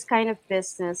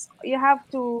business, you have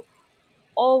to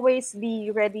always be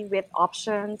ready with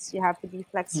options. You have to be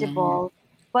flexible.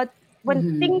 But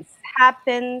when things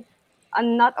happen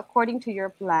not according to your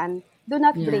plan, do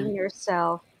not blame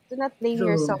yourself. Do not blame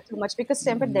True. yourself too much because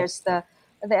sempre there's the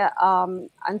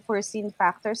unforeseen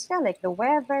factors, yeah, like the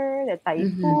weather, the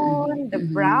typhoon, the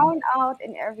brownout,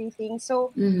 and everything. So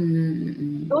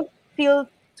don't feel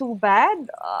too bad.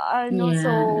 No, Yeah.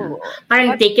 so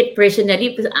Parang take it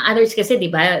personally. Others kasi,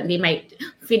 di ba, they might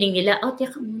feeling nila,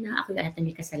 teka muna, ako lahat na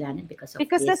may kasalanan because of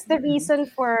because this. that's the reason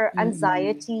for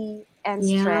anxiety and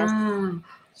stress. Yeah.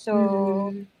 So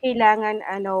kailangan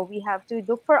we have to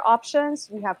look for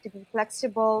options. We have to be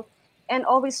flexible and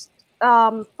always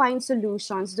find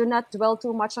solutions. Do not dwell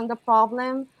too much on the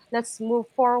problem. Let's move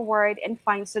forward and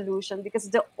find solution because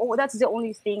that's the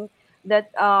only thing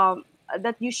that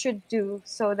that you should do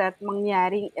so that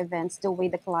mangyaring events the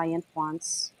way the client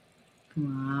wants.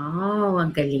 Wow,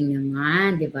 ang galing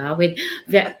naman, di ba? With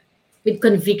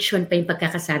conviction pa yung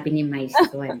pagkakasabi ni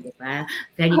Maestro, di ba?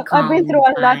 Very calm. I've been through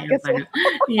a lot kasi.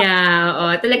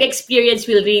 Talaga experience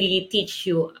will really teach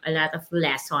you a lot of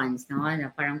lessons, no?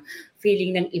 Na parang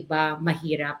feeling ng iba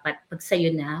mahirap at pag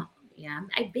sa'yo na,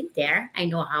 I've been there. I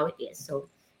know how it is.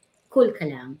 So, cool ka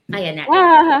lang. Kaya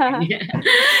natin.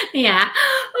 Yeah.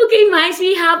 Okay, Mice,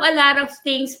 we have a lot of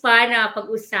things pa na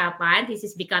pag-usapan. This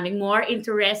is becoming more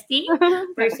interesting.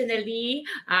 Personally,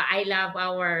 I love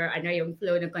yung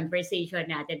flow ng conversation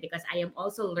natin because I am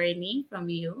also learning from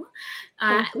you.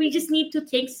 We just need to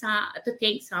thank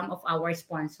some of our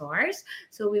sponsors.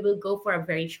 So we will go for a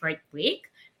very short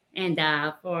break. And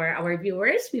for our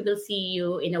viewers, we will see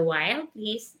you in a while.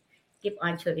 Please keep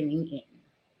on tuning in.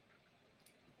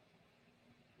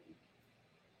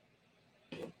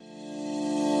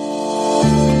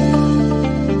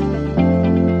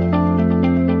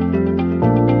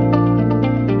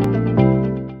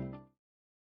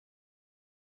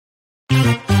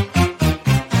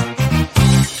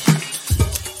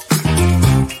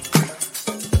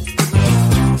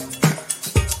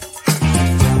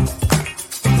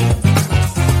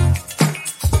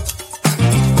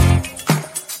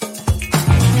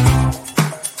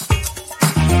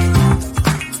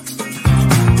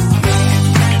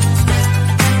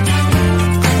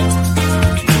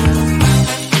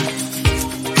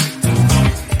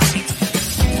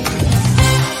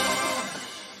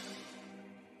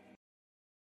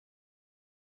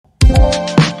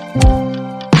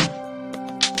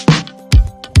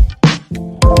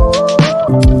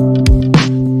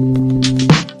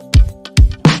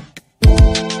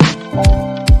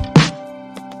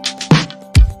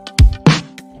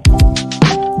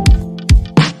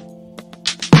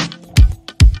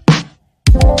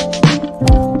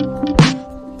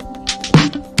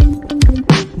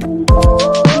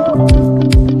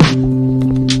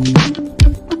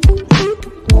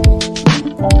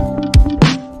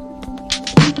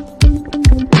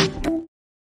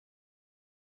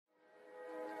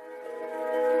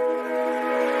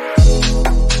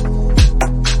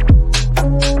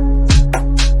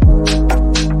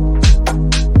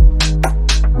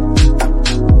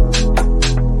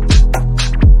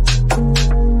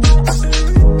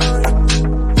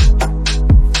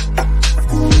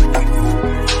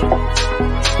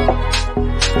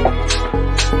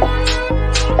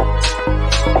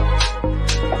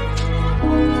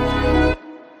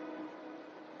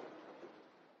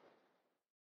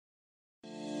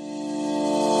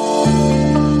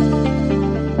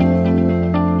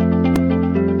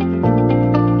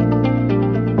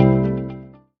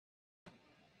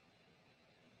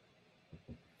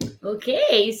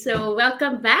 Okay, so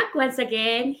welcome back once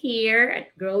again here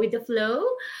at Grow with the Flow.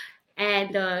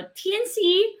 And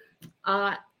TNC,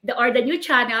 uh, the new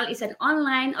channel is an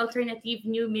online alternative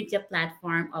new media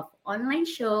platform of online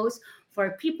shows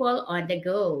for people on the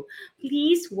go.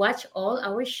 Please watch all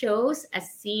our shows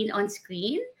as seen on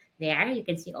screen. There, you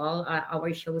can see all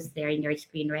our shows there in your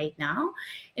screen right now.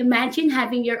 Imagine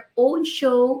having your own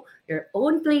show, your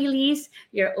own playlist,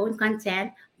 your own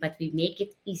content, but we make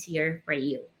it easier for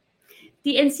you.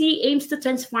 TNC aims to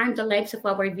transform the lives of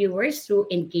our viewers through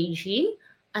engaging,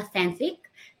 authentic,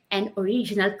 and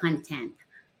original content.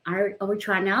 Our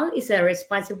channel is a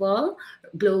responsible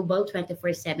global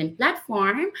 24/7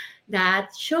 platform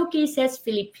that showcases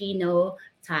Filipino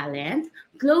talent,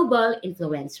 global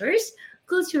influencers,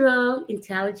 cultural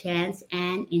intelligence,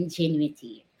 and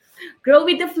ingenuity. Grow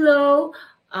with the Flow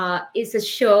is a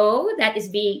show that is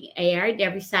being aired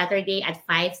every Saturday at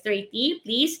 5:30.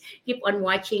 Please keep on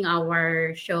watching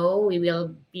our show. We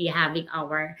will be having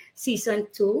our season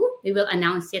 2. We will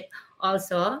announce it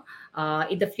also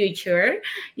in the future.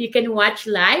 You can watch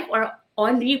live or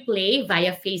on replay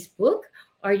via Facebook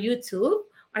or YouTube,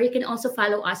 or you can also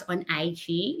follow us on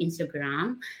IG,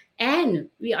 Instagram, and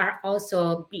we are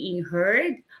also being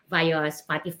heard via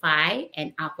Spotify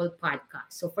and Apple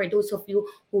Podcasts. So for those of you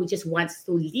who just wants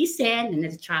to listen and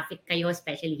traffic kayo,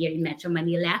 especially here in Metro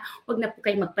Manila, huwag na po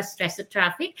kayo magpa-stress sa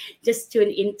traffic. Just tune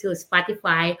into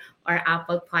Spotify or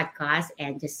Apple Podcasts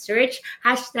and just search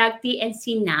hashtag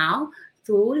TNC Now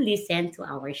to listen to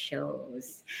our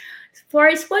shows.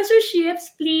 For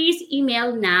sponsorships, please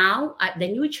email now at the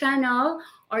new channel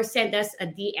or send us a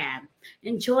DM.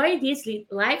 Enjoy these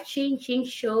life-changing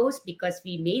shows because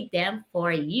we made them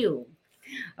for you.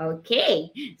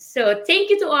 Okay, so thank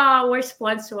you to our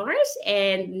sponsors.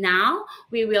 And now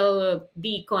we will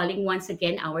be calling once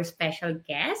again our special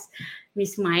guest,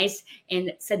 Ms. Mais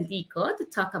and Sandico, to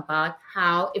talk about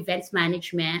how events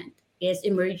management is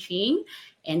emerging.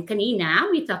 And kanina,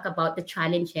 we talk about the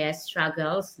challenges,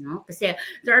 struggles, no? Kasi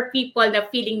there are people na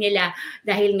feeling nila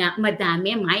dahil nga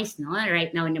madami, mais, no?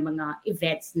 Right now, ng mga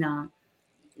events na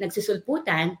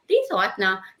nagsusulputan, they thought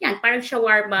na, yan, parang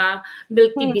shawarma,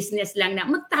 milk tea Hmm. business lang na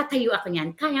magtatayo ako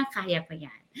yan, kayang-kaya pa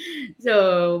yan.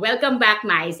 So, welcome back,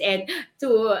 Mais. And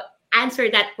to answer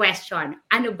that question,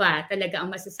 ano ba talaga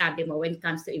ang masasabi mo when it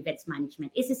comes to events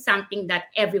management? Is it something that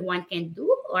everyone can do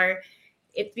or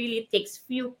it really takes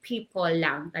few people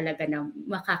lang talaga na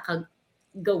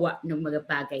makakagawa ng mga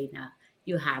bagay na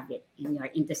you have it in your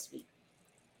industry?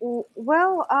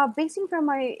 Well, basing from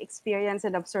my experience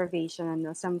and observation,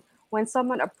 when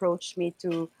someone approached me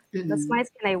to, "That's Mm-mm. nice.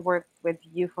 Can I work with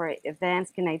you for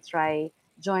events? Can I try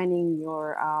joining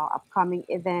your upcoming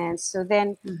events?" So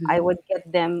then I Mhm. would get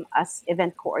them as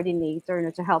event coordinator,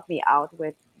 to help me out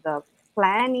with the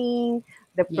planning,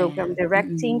 the program Yeah.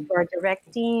 directing, Mm-mm. for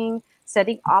directing,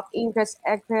 setting up ingress,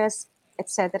 egress,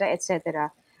 etc.,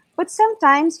 etc. But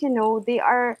sometimes, they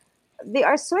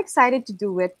are so excited to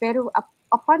do it, pero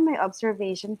upon my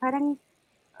observation, parang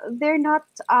they're not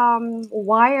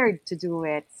wired to do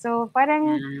it. So Yeah. parang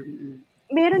Mm-mm.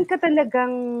 meron ka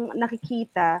talagang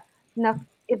nakikita na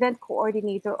event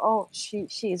coordinator, oh, she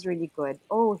is really good.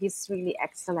 Oh, he's really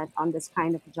excellent on this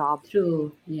kind of job.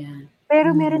 True. Yeah.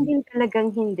 Pero meron Mm-hmm. din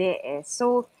talagang hindi eh.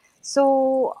 So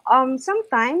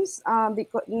sometimes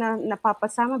because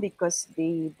napapasama because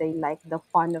they like the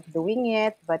fun of doing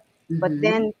it, but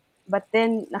Mm-hmm.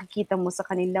 then nakikita mo sa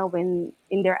kanila when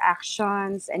in their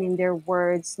actions and in their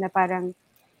words na parang,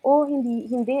 oh,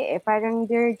 hindi eh, parang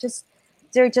they're just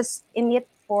in it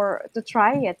for to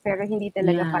try it, pero hindi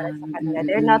talaga Yeah. para sa kanila.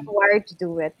 They're not Mm-mm. wired to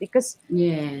do it because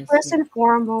Yes. first Yeah. and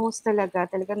foremost,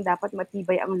 talagang dapat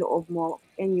matibay ang loob mo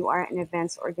and you are an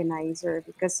events organizer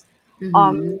because Mm-hmm.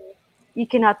 um, you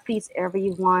cannot please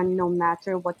everyone no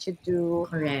matter what you do.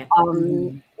 Correct.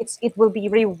 Mm-hmm. It will be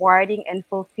rewarding and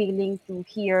fulfilling to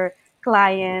hear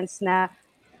clients na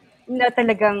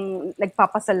talagang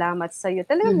nagpapasalamat sa iyo.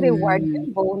 Talagang reward Mm-hmm.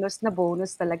 yun, bonus na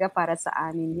bonus talaga para sa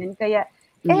amin yun. Kaya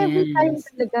every time Yes.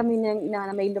 talaga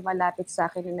na may lumalapit sa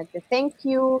akin na nagte-thank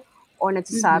you or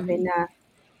nagsasabi Mm-hmm. na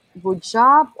good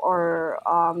job or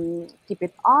keep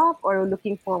it up or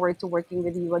looking forward to working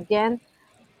with you again.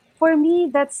 For me,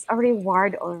 that's a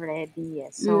reward already.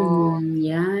 So, Mm-hmm.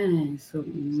 Yeah. so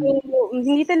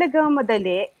hindi talaga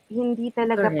madali. Hindi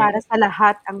talaga Correct. para sa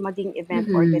lahat ang maging event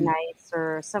Mm-hmm.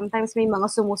 organizer. Sometimes may mga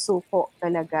sumusuko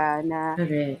talaga na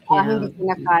Correct. Yeah. hindi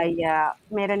kinakaya.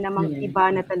 Meron namang Correct. iba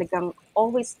na talagang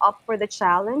always up for the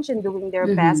challenge and doing their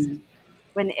best Mm-hmm.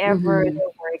 whenever Mm-hmm.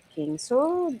 they're working.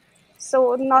 So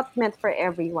not meant for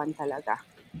everyone talaga.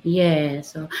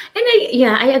 Yes. So, and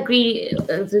I agree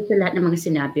sa lahat ng mga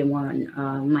sinabi mo,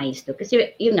 Maestro.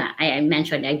 Kasi yun nga, I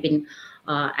mentioned,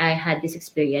 I had this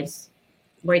experience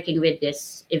working with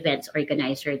this events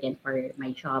organizer then for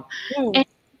my job. Mm. And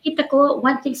kita ko,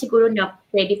 one thing siguro na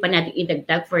pwede pa natin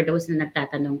idagdag for those na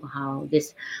nagtatanong ko how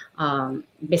this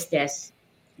business,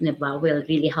 diba, will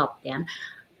really help them.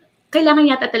 Kailangan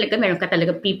yata talaga meron ka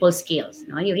talaga people skills,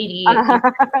 no? You're the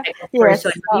type of Yes.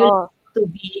 person Oo. to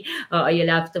be you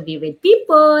love to be with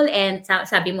people, and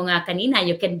sabi mo nga kanina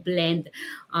you can blend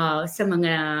sa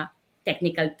mga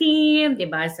technical team, 'di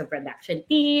ba, sa production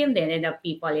team, then the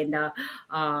people in the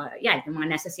yung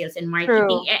mga nasa sales and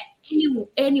marketing, True.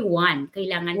 anyone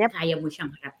kailangan Yep. kaya mo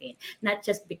siyang harapin, not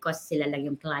just because sila lang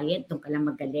yung client, doon ka lang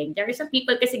magaling. There are some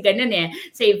people kasi ganun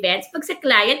sa events, pag sa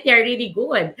client they're really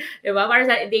good, 'di ba, para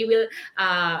they will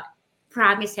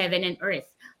promise heaven and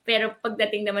earth, pero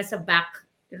pagdating naman sa back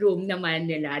room naman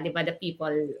nila, 'di ba, the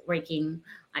people working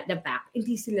at the back,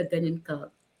 hindi sila ganun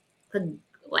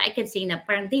well, I can say na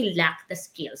parang they lack the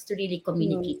skills to really Mm.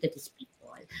 communicate to these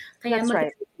people. Kaya That's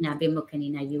right. sinabi mo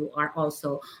kanina, you are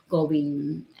also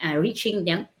going, reaching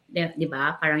them, di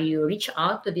ba? Parang you reach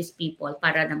out to these people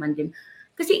para naman din,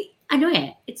 kasi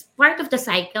it's part of the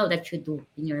cycle that you do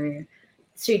in your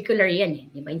circular yan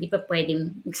di ba? Hindi pa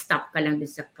pwedeng stop ka lang din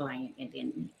sa client and then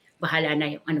bahala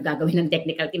na yung ano gagawin ng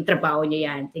technical team, trabaho niya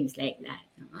yan, things like that.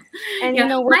 No? And you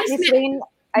know what, Miss Rain,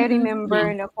 I Mhm, remember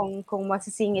yeah. na kung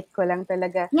masisingit ko lang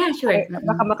talaga, Yeah, sure.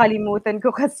 baka makalimutan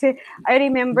ko kasi I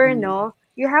remember, Mhm. no,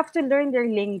 you have to learn their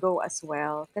lingo as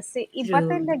well. Kasi iba True.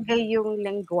 talaga yung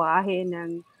lengguwahe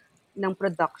ng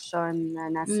production na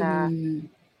nasa Mhm.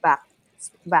 back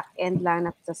back end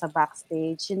lang, nasa sa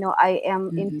backstage. You know, I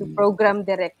am into Mhm. program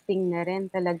directing na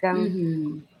rin talagang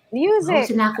Mhm. Wow, music,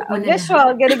 sinakop mo na lahat. visual,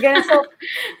 ganun. So,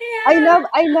 Yeah.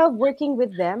 I love working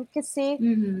with them kasi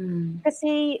Mhm.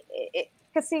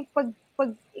 kasi pag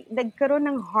nagkaroon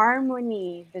ng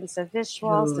harmony dun sa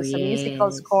visuals, True, dun sa musical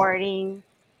yes. scoring,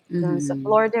 dun sa Mhm.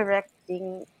 floor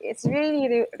directing, it's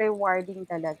really rewarding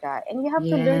talaga. And you have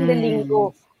to learn the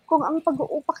lingo. Yes. Kung ang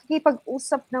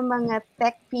pakikipag-usap ng mga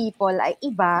tech people ay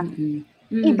iba, Mhm.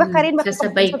 iba ka Mhm. rin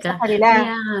Sasabay makipag-usap sa ka. kanila.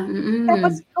 Yeah, mm.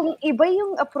 Tapos kung iba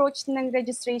yung approach ng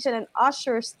registration and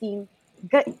ushers team,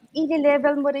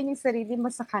 i-level mo rin yung sarili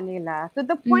mo sa kanila to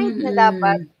the point na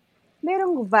dapat Mm.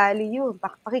 merong value,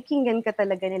 pakikinggan ka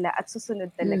talaga nila at susunod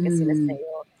talaga sila Mhm.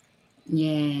 sa'yo.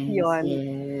 Yes, Yun.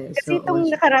 yes. Kasi Oo. itong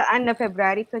nakaraan na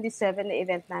February 27 na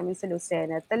event namin sa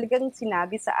Lucena, talagang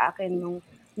sinabi sa akin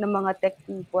ng mga tech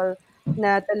people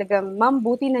na talagang, "Ma'am,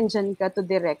 buti nandyan ka to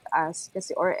direct us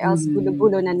kasi or else Mhm.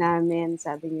 gulo-gulo na namin,"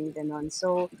 sabi niya gano'n.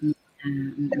 So,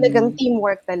 talagang Mm.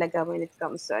 teamwork talaga when it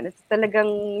comes to ano,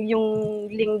 talagang yung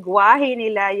lengguwahe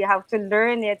nila, you have to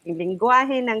learn it. Yung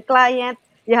lengguwahe ng client,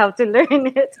 you have to learn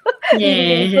it. Yung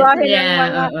Yes, lengguwahe ng yeah,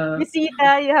 mga oo. bisita,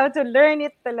 you have to learn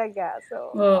it talaga.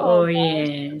 So, Oo, oh gosh.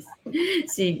 yes.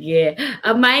 Sige.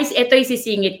 Mais, ito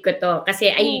isisingit ko 'to kasi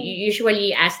I Mm.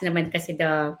 usually ask naman kasi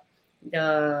the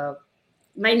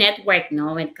my network,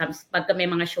 no, when it comes pagka may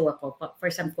mga show ako for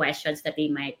some questions that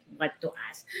they might want to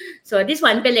ask. So this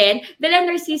one, Belen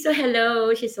Narciso,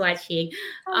 hello, she's watching.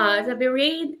 Hello. Sabi,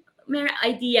 Rain, may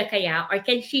idea kaya or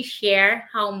can she share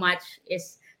how much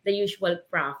is the usual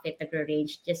profit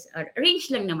nagre-range? Just range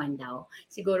lang naman daw.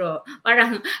 Siguro,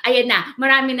 parang, ayan na,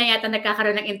 marami na yata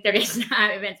nagkakaroon ng interest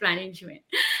na events management.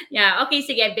 Yeah, okay,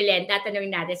 sige, Belen,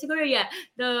 tatanungin natin. Siguro, yeah,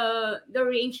 the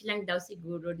range lang daw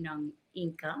siguro ng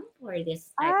income for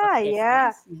this type of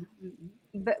Yeah. business.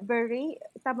 Mm-hmm. Beret,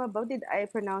 tama ba? Did I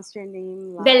pronounce your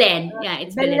name Belen. Yeah,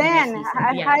 it's Belen Belen. Narciso.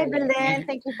 Yeah, Hi, Belen. Belen.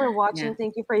 Thank you for Yeah. watching.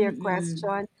 Thank you for your Mm-mm.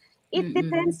 question. It Mm-mm.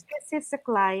 depends kasi sa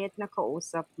client na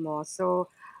kausap mo.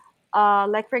 So,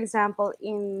 like for example,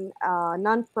 in a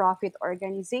non-profit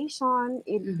organization,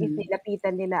 if Mm-hmm.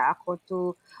 nilapitan nila ako to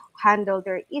handle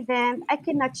their event, I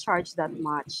cannot charge that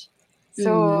much.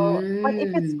 So, but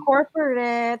if it's Mm-hmm.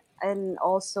 corporate and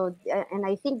also, and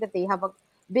I think that they have a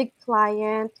big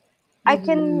client,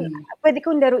 Mm-hmm. pwede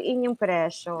kong laruin yung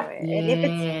presyo eh. And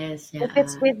Yes. if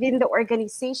it's Yeah. within the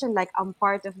organization, like I'm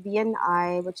part of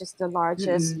BNI, which is the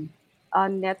largest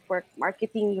Mm-mm. network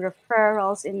marketing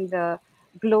referrals in the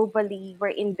globally,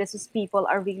 wherein business people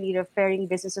are really referring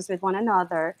businesses with one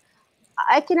another.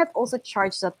 I cannot also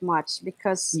charge that much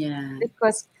Yeah.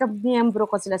 because miyembro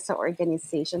ko sila sa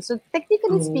organization. So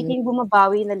technically Oh. speaking,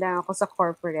 bumabawi na lang ako sa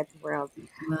corporate world.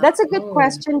 Wow. That's a good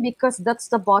question because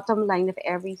that's the bottom line of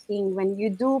everything. When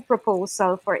you do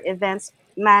proposal for events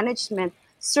management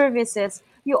services,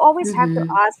 you always have to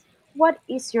Mm-hmm. ask, what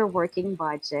is your working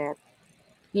budget?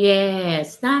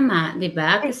 Yes, tama, 'di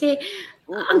ba? Kasi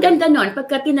Ang Mm-mm. ganda nun,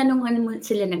 pagka tinanungan mo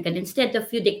sila ng ganun, instead of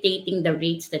you dictating the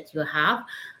rates that you have,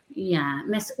 yeah,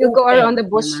 mas You go around the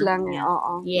open bush naman. lang eh. Yeah.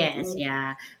 Oo. Yes, Mm-mm.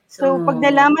 yeah. So, pag So,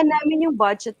 nalaman namin yung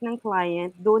budget ng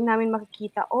client, doon namin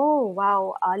makikita, oh,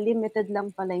 wow, limited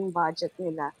lang pala yung budget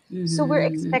nila. So, we're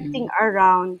expecting mhm,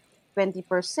 around 20%,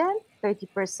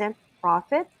 30%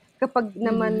 profit. Kapag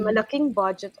naman mhm, malaking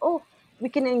budget, oh, we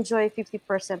can enjoy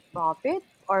 50% profit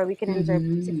or we can enjoy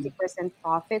mhm. 60%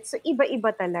 profit. So,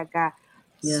 iba-iba talaga.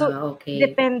 So, Yeah, okay.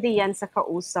 depende yan sa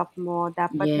kausap mo.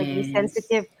 Dapat maging Yes.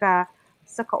 sensitive ka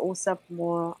sa kausap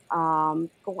mo,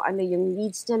 kung ano yung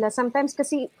needs nila. Sometimes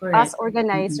kasi as Correct.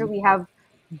 organizer, Mhm. we have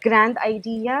grand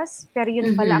ideas, pero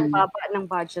yun pala ang Mhm. baba ng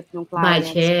budget ng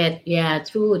clients. Budget. Yeah,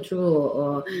 true, true.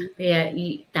 Oo. Mm, Kaya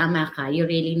tama ka. You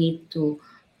really need to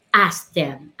ask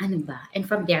them, ano ba? And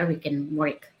from there, we can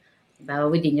work ba,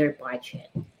 within your budget.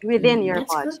 within your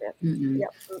That's good. budget. Mm-mm.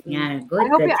 Yep. Mm-mm. Yeah, I good.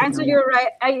 hope you Good to answer know that. your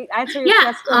I answer your Yeah,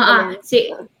 question, Belen.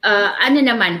 ano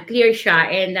naman, clear siya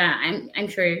and I'm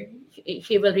sure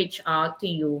she will reach out to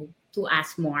you to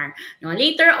ask more. No,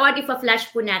 later on, if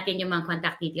flash po natin yung mga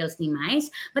contact details ni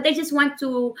Mais. But I just want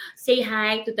to say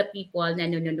hi to the people na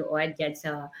nanonood dyan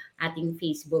sa ating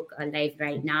Facebook live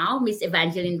right now. Miss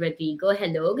Evangeline Rodrigo,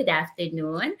 hello, good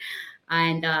afternoon.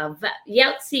 And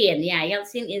Yeltsin, yeah,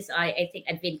 Yeltsin is, I think,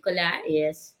 Advincula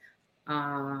is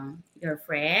your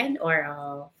friend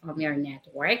or from your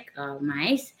network,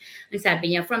 Mais. Ang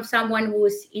sabi niya, from someone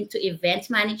who's into events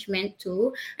management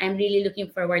too, I'm really looking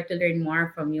forward to learn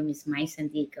more from you, Miss Mais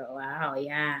Sandico. Wow,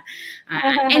 yeah.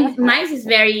 And Mais is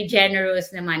very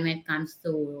generous naman when it comes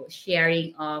to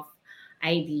sharing of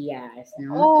ideas,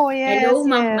 no? Oh, yes, Hello,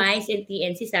 Ma'am yes. Mais and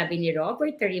TNC, sabi ni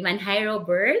Robert Teriman. Hi,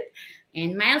 Robert.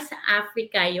 And Miles sa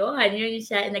Africa yun. Yun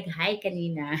siya nag-hi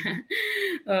kanina.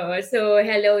 Oo, so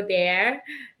hello there.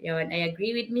 Yun, I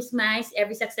agree with Miss Mice.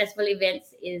 Every successful event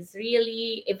is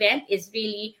really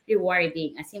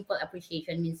rewarding. A simple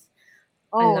appreciation means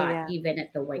a Oh, lot yeah. even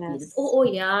at the work needed. Yes. Oo,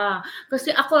 yeah.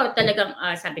 Kasi ako talagang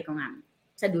sabi ko nga,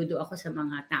 saludo ako sa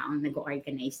mga taong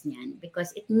nag-organize niyan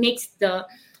because it makes the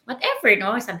whatever,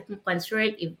 no? Sabi ko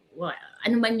concert, if,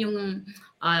 ano man yung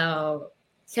uh,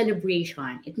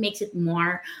 celebration, it makes it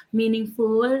more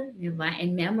meaningful, di ba?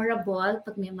 And memorable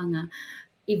pag may mga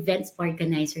events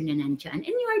organizer na nandyan.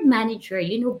 And you're manager,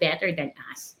 you know better than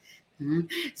us. Hmm?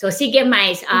 So sige,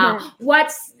 Mais,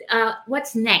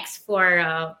 what's next for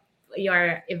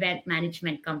your event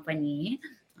management company?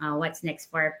 What's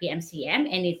next for PMCM?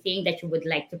 Anything that you would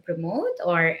like to promote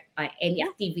or any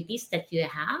activities that you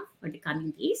have for the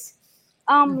coming days?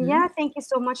 Mm-hmm. Yeah, thank you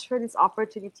so much for this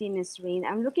opportunity, Miss Rain.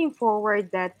 I'm looking forward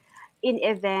that in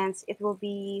events it will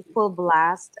be full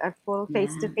blast, a full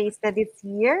face to Yeah. face that this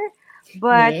year.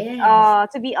 But Yes.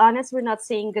 to be honest, we're not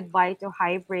saying goodbye to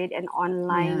hybrid and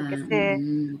online Yeah. kasi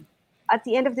Mm-hmm. at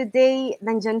the end of the day,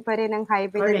 nandyan pa rin ang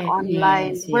hybrid and Correct.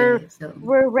 online. Yes. We're Yes. So.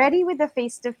 we're ready with the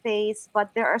face to face, but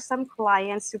there are some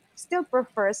clients who still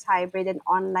prefers hybrid and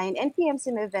online. And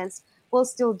PMCM events will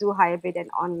still do hybrid and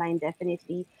online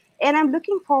definitely. And I'm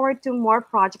looking forward to more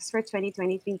projects for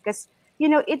 2023 because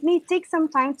it may take some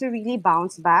time to really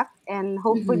bounce back and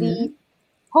Mm-hmm.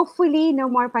 hopefully no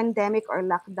more pandemic or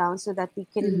lockdown so that we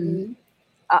can Mm-hmm.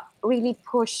 really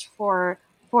push for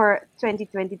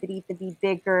 2023 to be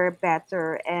bigger,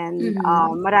 better, and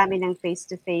Mm-hmm. marami ng face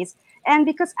to face. And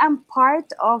because I'm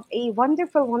part of a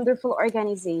wonderful, wonderful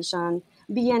organization,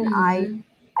 BNI, Mm-hmm.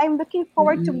 I'm looking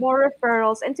forward to Mm-hmm. more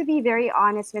referrals. And to be very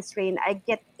honest, Miss Rain, I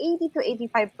get 80 to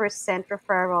 85%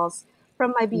 referrals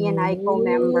from my BNI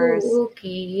co-members, Oh,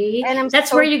 okay. and I'm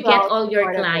That's where so you get proud to all be your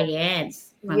part of it.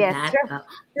 clients from Yes, that.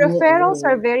 referrals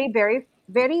are Oo. very, very,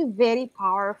 very, very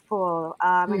powerful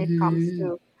when it comes Mm-hmm.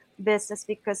 to business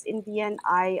because in the end,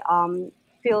 I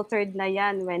filtered na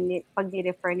yan pag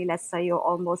ni-refer nila sa'yo,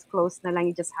 almost close na lang.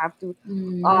 You just have to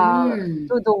Mm-hmm.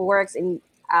 do the works in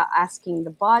asking the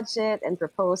budget and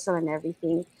proposal and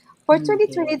everything. For Okay.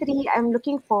 2023, I'm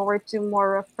looking forward to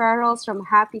more referrals from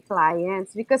happy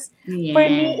clients because for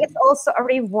me, Yeah. it's also a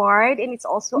reward and it's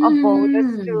also a bonus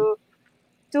Mm-hmm.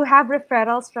 to have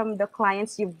referrals from the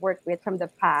clients you've worked with from the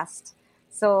past.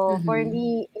 So for Mm-hmm.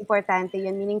 me, importante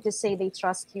yun, meaning to say they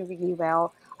trust you really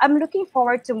well. I'm looking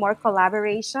forward to more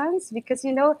collaborations because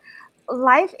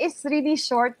life is really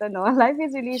short, Life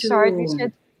is really short. We True.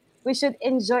 should we should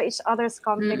enjoy each other's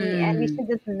company and we Mm-mm.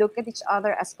 shouldn't look at each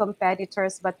other as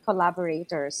competitors but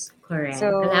collaborators. Correct. So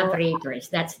Collaborators.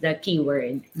 That's the key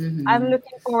word. I'm Mm-hmm.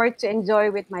 looking forward to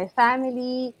enjoy with my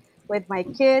family, with my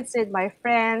kids, with my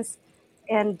friends,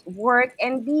 and work,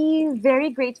 and be very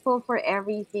grateful for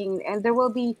everything. And there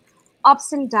will be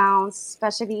ups and downs,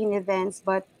 especially in events,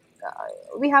 but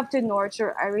we have to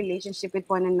nurture our relationship with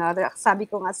one another. Sabi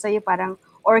ko nga sa'yo, parang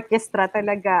orchestra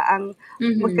talaga ang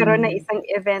magkaroon ng Mm-hmm. isang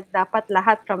event. Dapat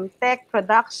lahat from tech,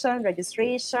 production,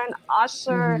 registration,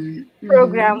 usher, Mm-hmm. Mm-hmm.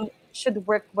 program should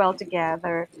work well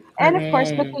together. And of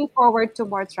course, Correct. looking forward to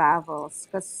more travels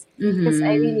because I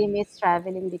Mm-hmm. really miss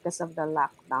traveling because of the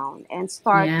lockdown and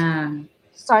Yeah.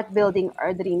 start building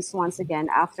our dreams once again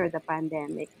after the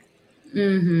pandemic.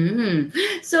 Mm-hmm.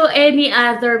 So any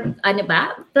other ano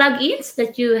ba, plugins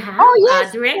that you have? Oh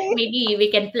yes, Direct, please. maybe we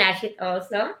can flash it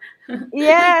also.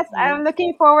 Yes, Yeah. I'm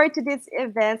looking forward to these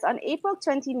events on April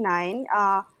 29.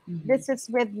 Mm-hmm. This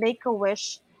is with Make a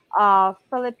Wish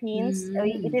Philippines. It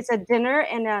Mm-hmm. is a dinner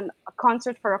and a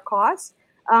concert for a cause.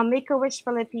 Make a Wish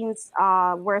Philippines,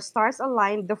 where stars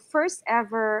align, the first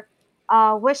ever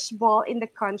wish ball in the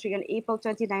country on April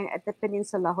 29 at the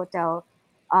Peninsula Hotel,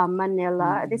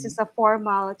 Manila. This Mm-hmm. is a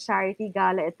formal charity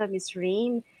gala. Ito, Miss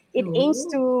Rain. It aims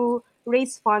Oh. to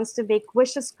raise funds to make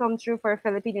wishes come true for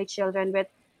Filipino children with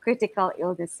critical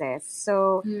illnesses.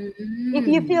 So if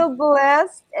you Mm-hmm. feel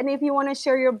blessed and if you want to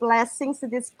share your blessings to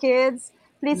these kids,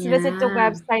 please visit the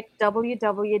Yeah. website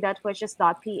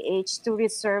www.wishes.ph to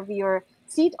reserve your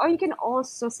seat, or you can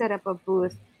also set up a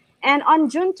booth. And on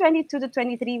June 22 to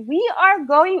 23, we are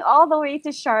going all the way to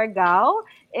Siargao.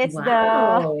 It's the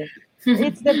Wow.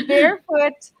 it's the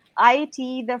Barefoot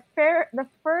IT, the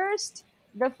first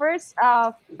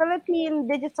Philippine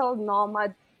Digital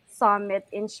Nomad Summit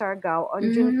in Siargao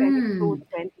on June 22 Mm.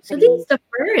 to So this 23. is the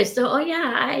first. So, oh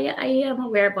yeah, I am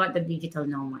aware about the digital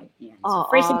nomad. Yeah. So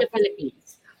first in Oo, the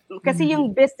Philippines. kasi Mm-hmm.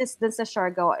 yung business dun sa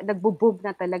Siargao, nagbo-boom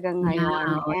na talaga ngayon,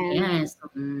 Yeah. Oh and yes.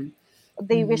 Mm-hmm.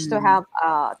 they wish to Mm-hmm. have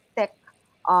a tech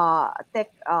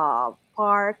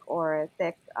park or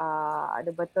tech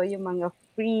ano ba to, yung mga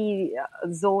free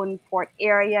zone port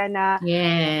area na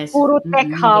Yes. puro tech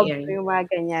Mm-mm, the hub, area. yung mga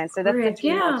ganyan. So that's the Correct.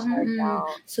 dream of Yeah. Mm-mm. Siargao.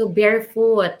 So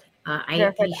barefoot,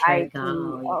 Barefoot IT IT.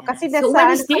 Siargao. Oh, Yeah. kasi So when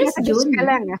nasa is ano ka, this? nasa beach ka June?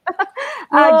 lang.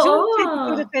 June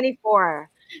 22 to Oo.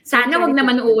 24. June Sana wag 22 to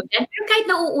naman 24. uulan. Pero kahit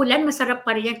nauulan, masarap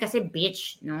pa rin yan kasi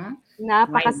beach, no? Why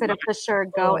Napakasarap not? sa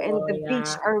Siargao, and Oh, the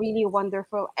beach yeah. are really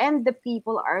wonderful and the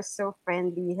people are so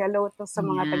friendly. Hello to sa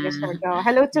mga taga Yeah. Siargao.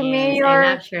 Hello to Yes, I Mayor,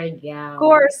 love of Siargao.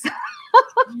 course.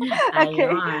 Okay.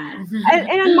 Ayun.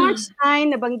 And on March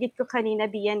 9, nabanggit ko kanina,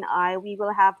 BNI, we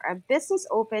will have our business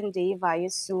open day via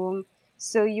Zoom.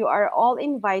 So you are all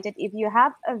invited. If you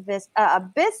have a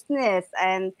business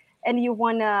and you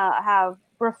want to have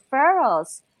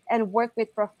referrals and work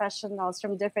with professionals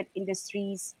from different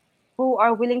industries who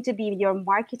are willing to be your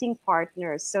marketing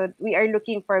partners. So we are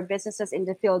looking for businesses in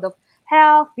the field of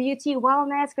health, beauty,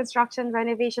 wellness, construction,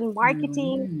 renovation,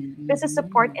 marketing, business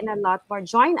support, Mhm. and a lot more.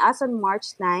 Join us on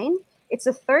March 9. It's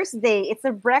a Thursday. It's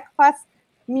a breakfast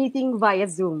meeting via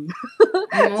Zoom.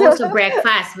 No, So, so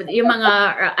breakfast. Yung mga,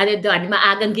 ano doon,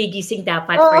 maagang gigising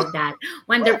dapat for oh, that.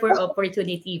 Wonderful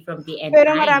opportunity from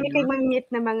pero BNI, marami no? kayong ma-meet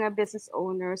na mga business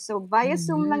owners. So via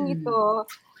Zoom lang Mhm. ito.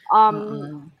 Um,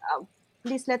 Oo.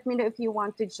 please let me know if you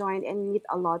want to join and meet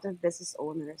a lot of business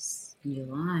owners.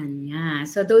 Yun, yeah.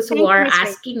 So those who Thank you, are Miss Ray.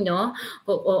 asking, no,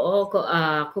 kung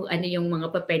ano yung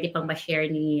mga pwede pang ma-share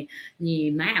ni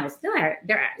Miles. There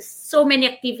are so many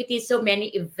activities, so many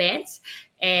events,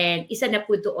 and isa na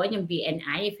po doon yung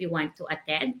BNI if you want to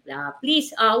attend.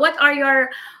 Please, what are your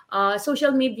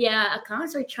social media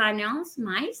accounts or channels,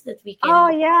 Miles, that we Oh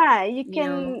can, yeah,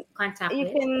 contact you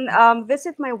with? can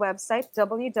visit my website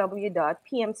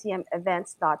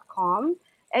www.pmcmevents.com,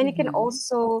 and you can Mm-hmm.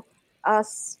 also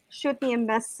shoot me a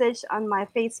message on my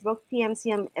Facebook,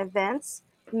 PMCM Events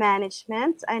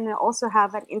Management, and I also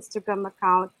have an Instagram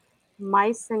account,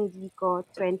 mysandico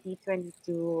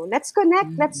 2022. Let's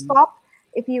connect. Let's Mm-hmm. talk.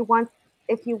 If you want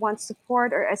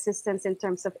support or assistance in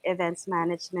terms of events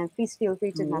management, please feel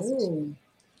free to message me. Oh.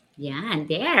 Yeah,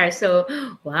 there. So,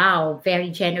 wow, very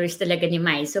generous talaga ni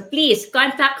Mai. So, please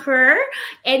contact her.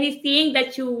 Anything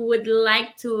that you would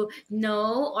like to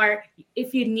know, or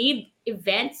if you need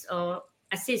events or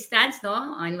assistance, no,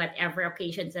 on whatever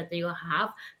occasions that you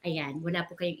have, ayan, wala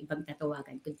po kayong ibang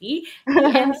tatawagan kundi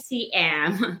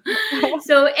PMCM.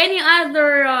 So, any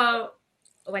other,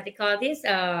 what they call this,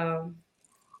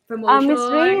 Miss promotion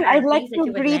Rain, or things that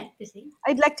you would like to see?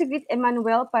 I'd like to greet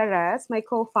Emmanuel Perez, my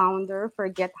co-founder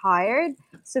for Get Hired.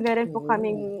 So meron po Oh.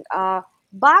 kaming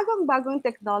bagong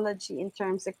technology in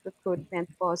terms of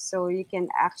recruitment po. So you can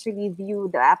actually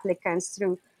view the applicants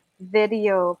through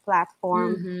video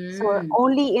platform. So Mm-hmm.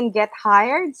 only in Get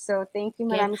Hired. So thank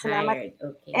you, Get maraming salamat. hired.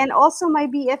 Okay. And also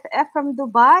my BFF from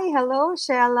Dubai. Hello,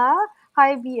 Shella.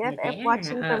 Hi, You're BFF, there.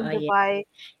 watching from Yeah. Dubai.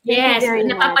 Thank you Yes, very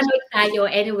much. napapanood tayo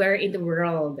anywhere in the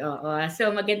world. Oo. So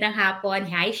magandang hapon.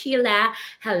 Hi Sheila.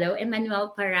 Hello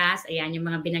Emmanuel Paras. Ayan yung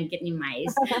mga binanggit ni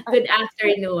Mais. Good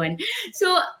afternoon.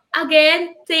 So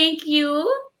again, thank you.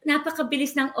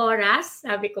 Napakabilis ng oras.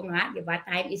 Sabi ko nga, 'di ba?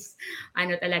 Time is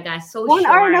talaga so 1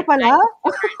 hour na short. pala?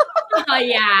 Oh,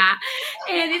 yeah.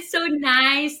 And it's so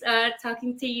nice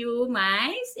talking to you,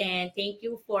 Mais. And thank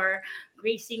you for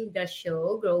gracing the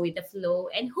show, Grow with the Flow.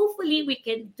 And hopefully we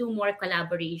can do more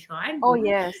collaboration, Oh, no?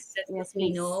 yes. So that Yes, we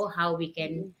please. know how we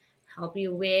can Mhm. help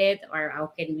you with or how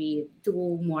can we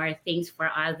do more things for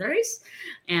others.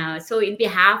 So in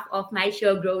behalf of my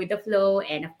show, Grow with the Flow,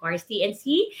 and of course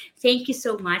TNC, thank you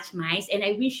so much, Mais. And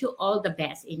I wish you all the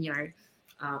best in your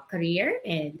career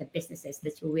and the businesses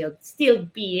that you will still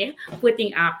be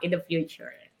putting up in the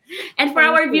future. And for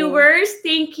Thank our you. viewers,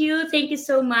 thank you. Thank you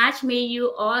so much. May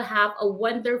you all have a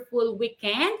wonderful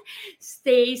weekend.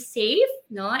 Stay safe,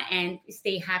 no, and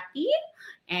stay happy.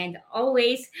 And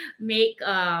always make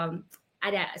a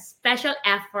special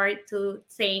effort to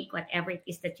think whatever it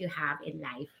is that you have in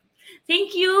life.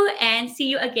 Thank you and see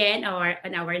you again on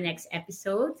our next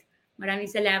episode. Maraming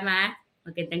salamat.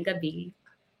 Magandang gabi.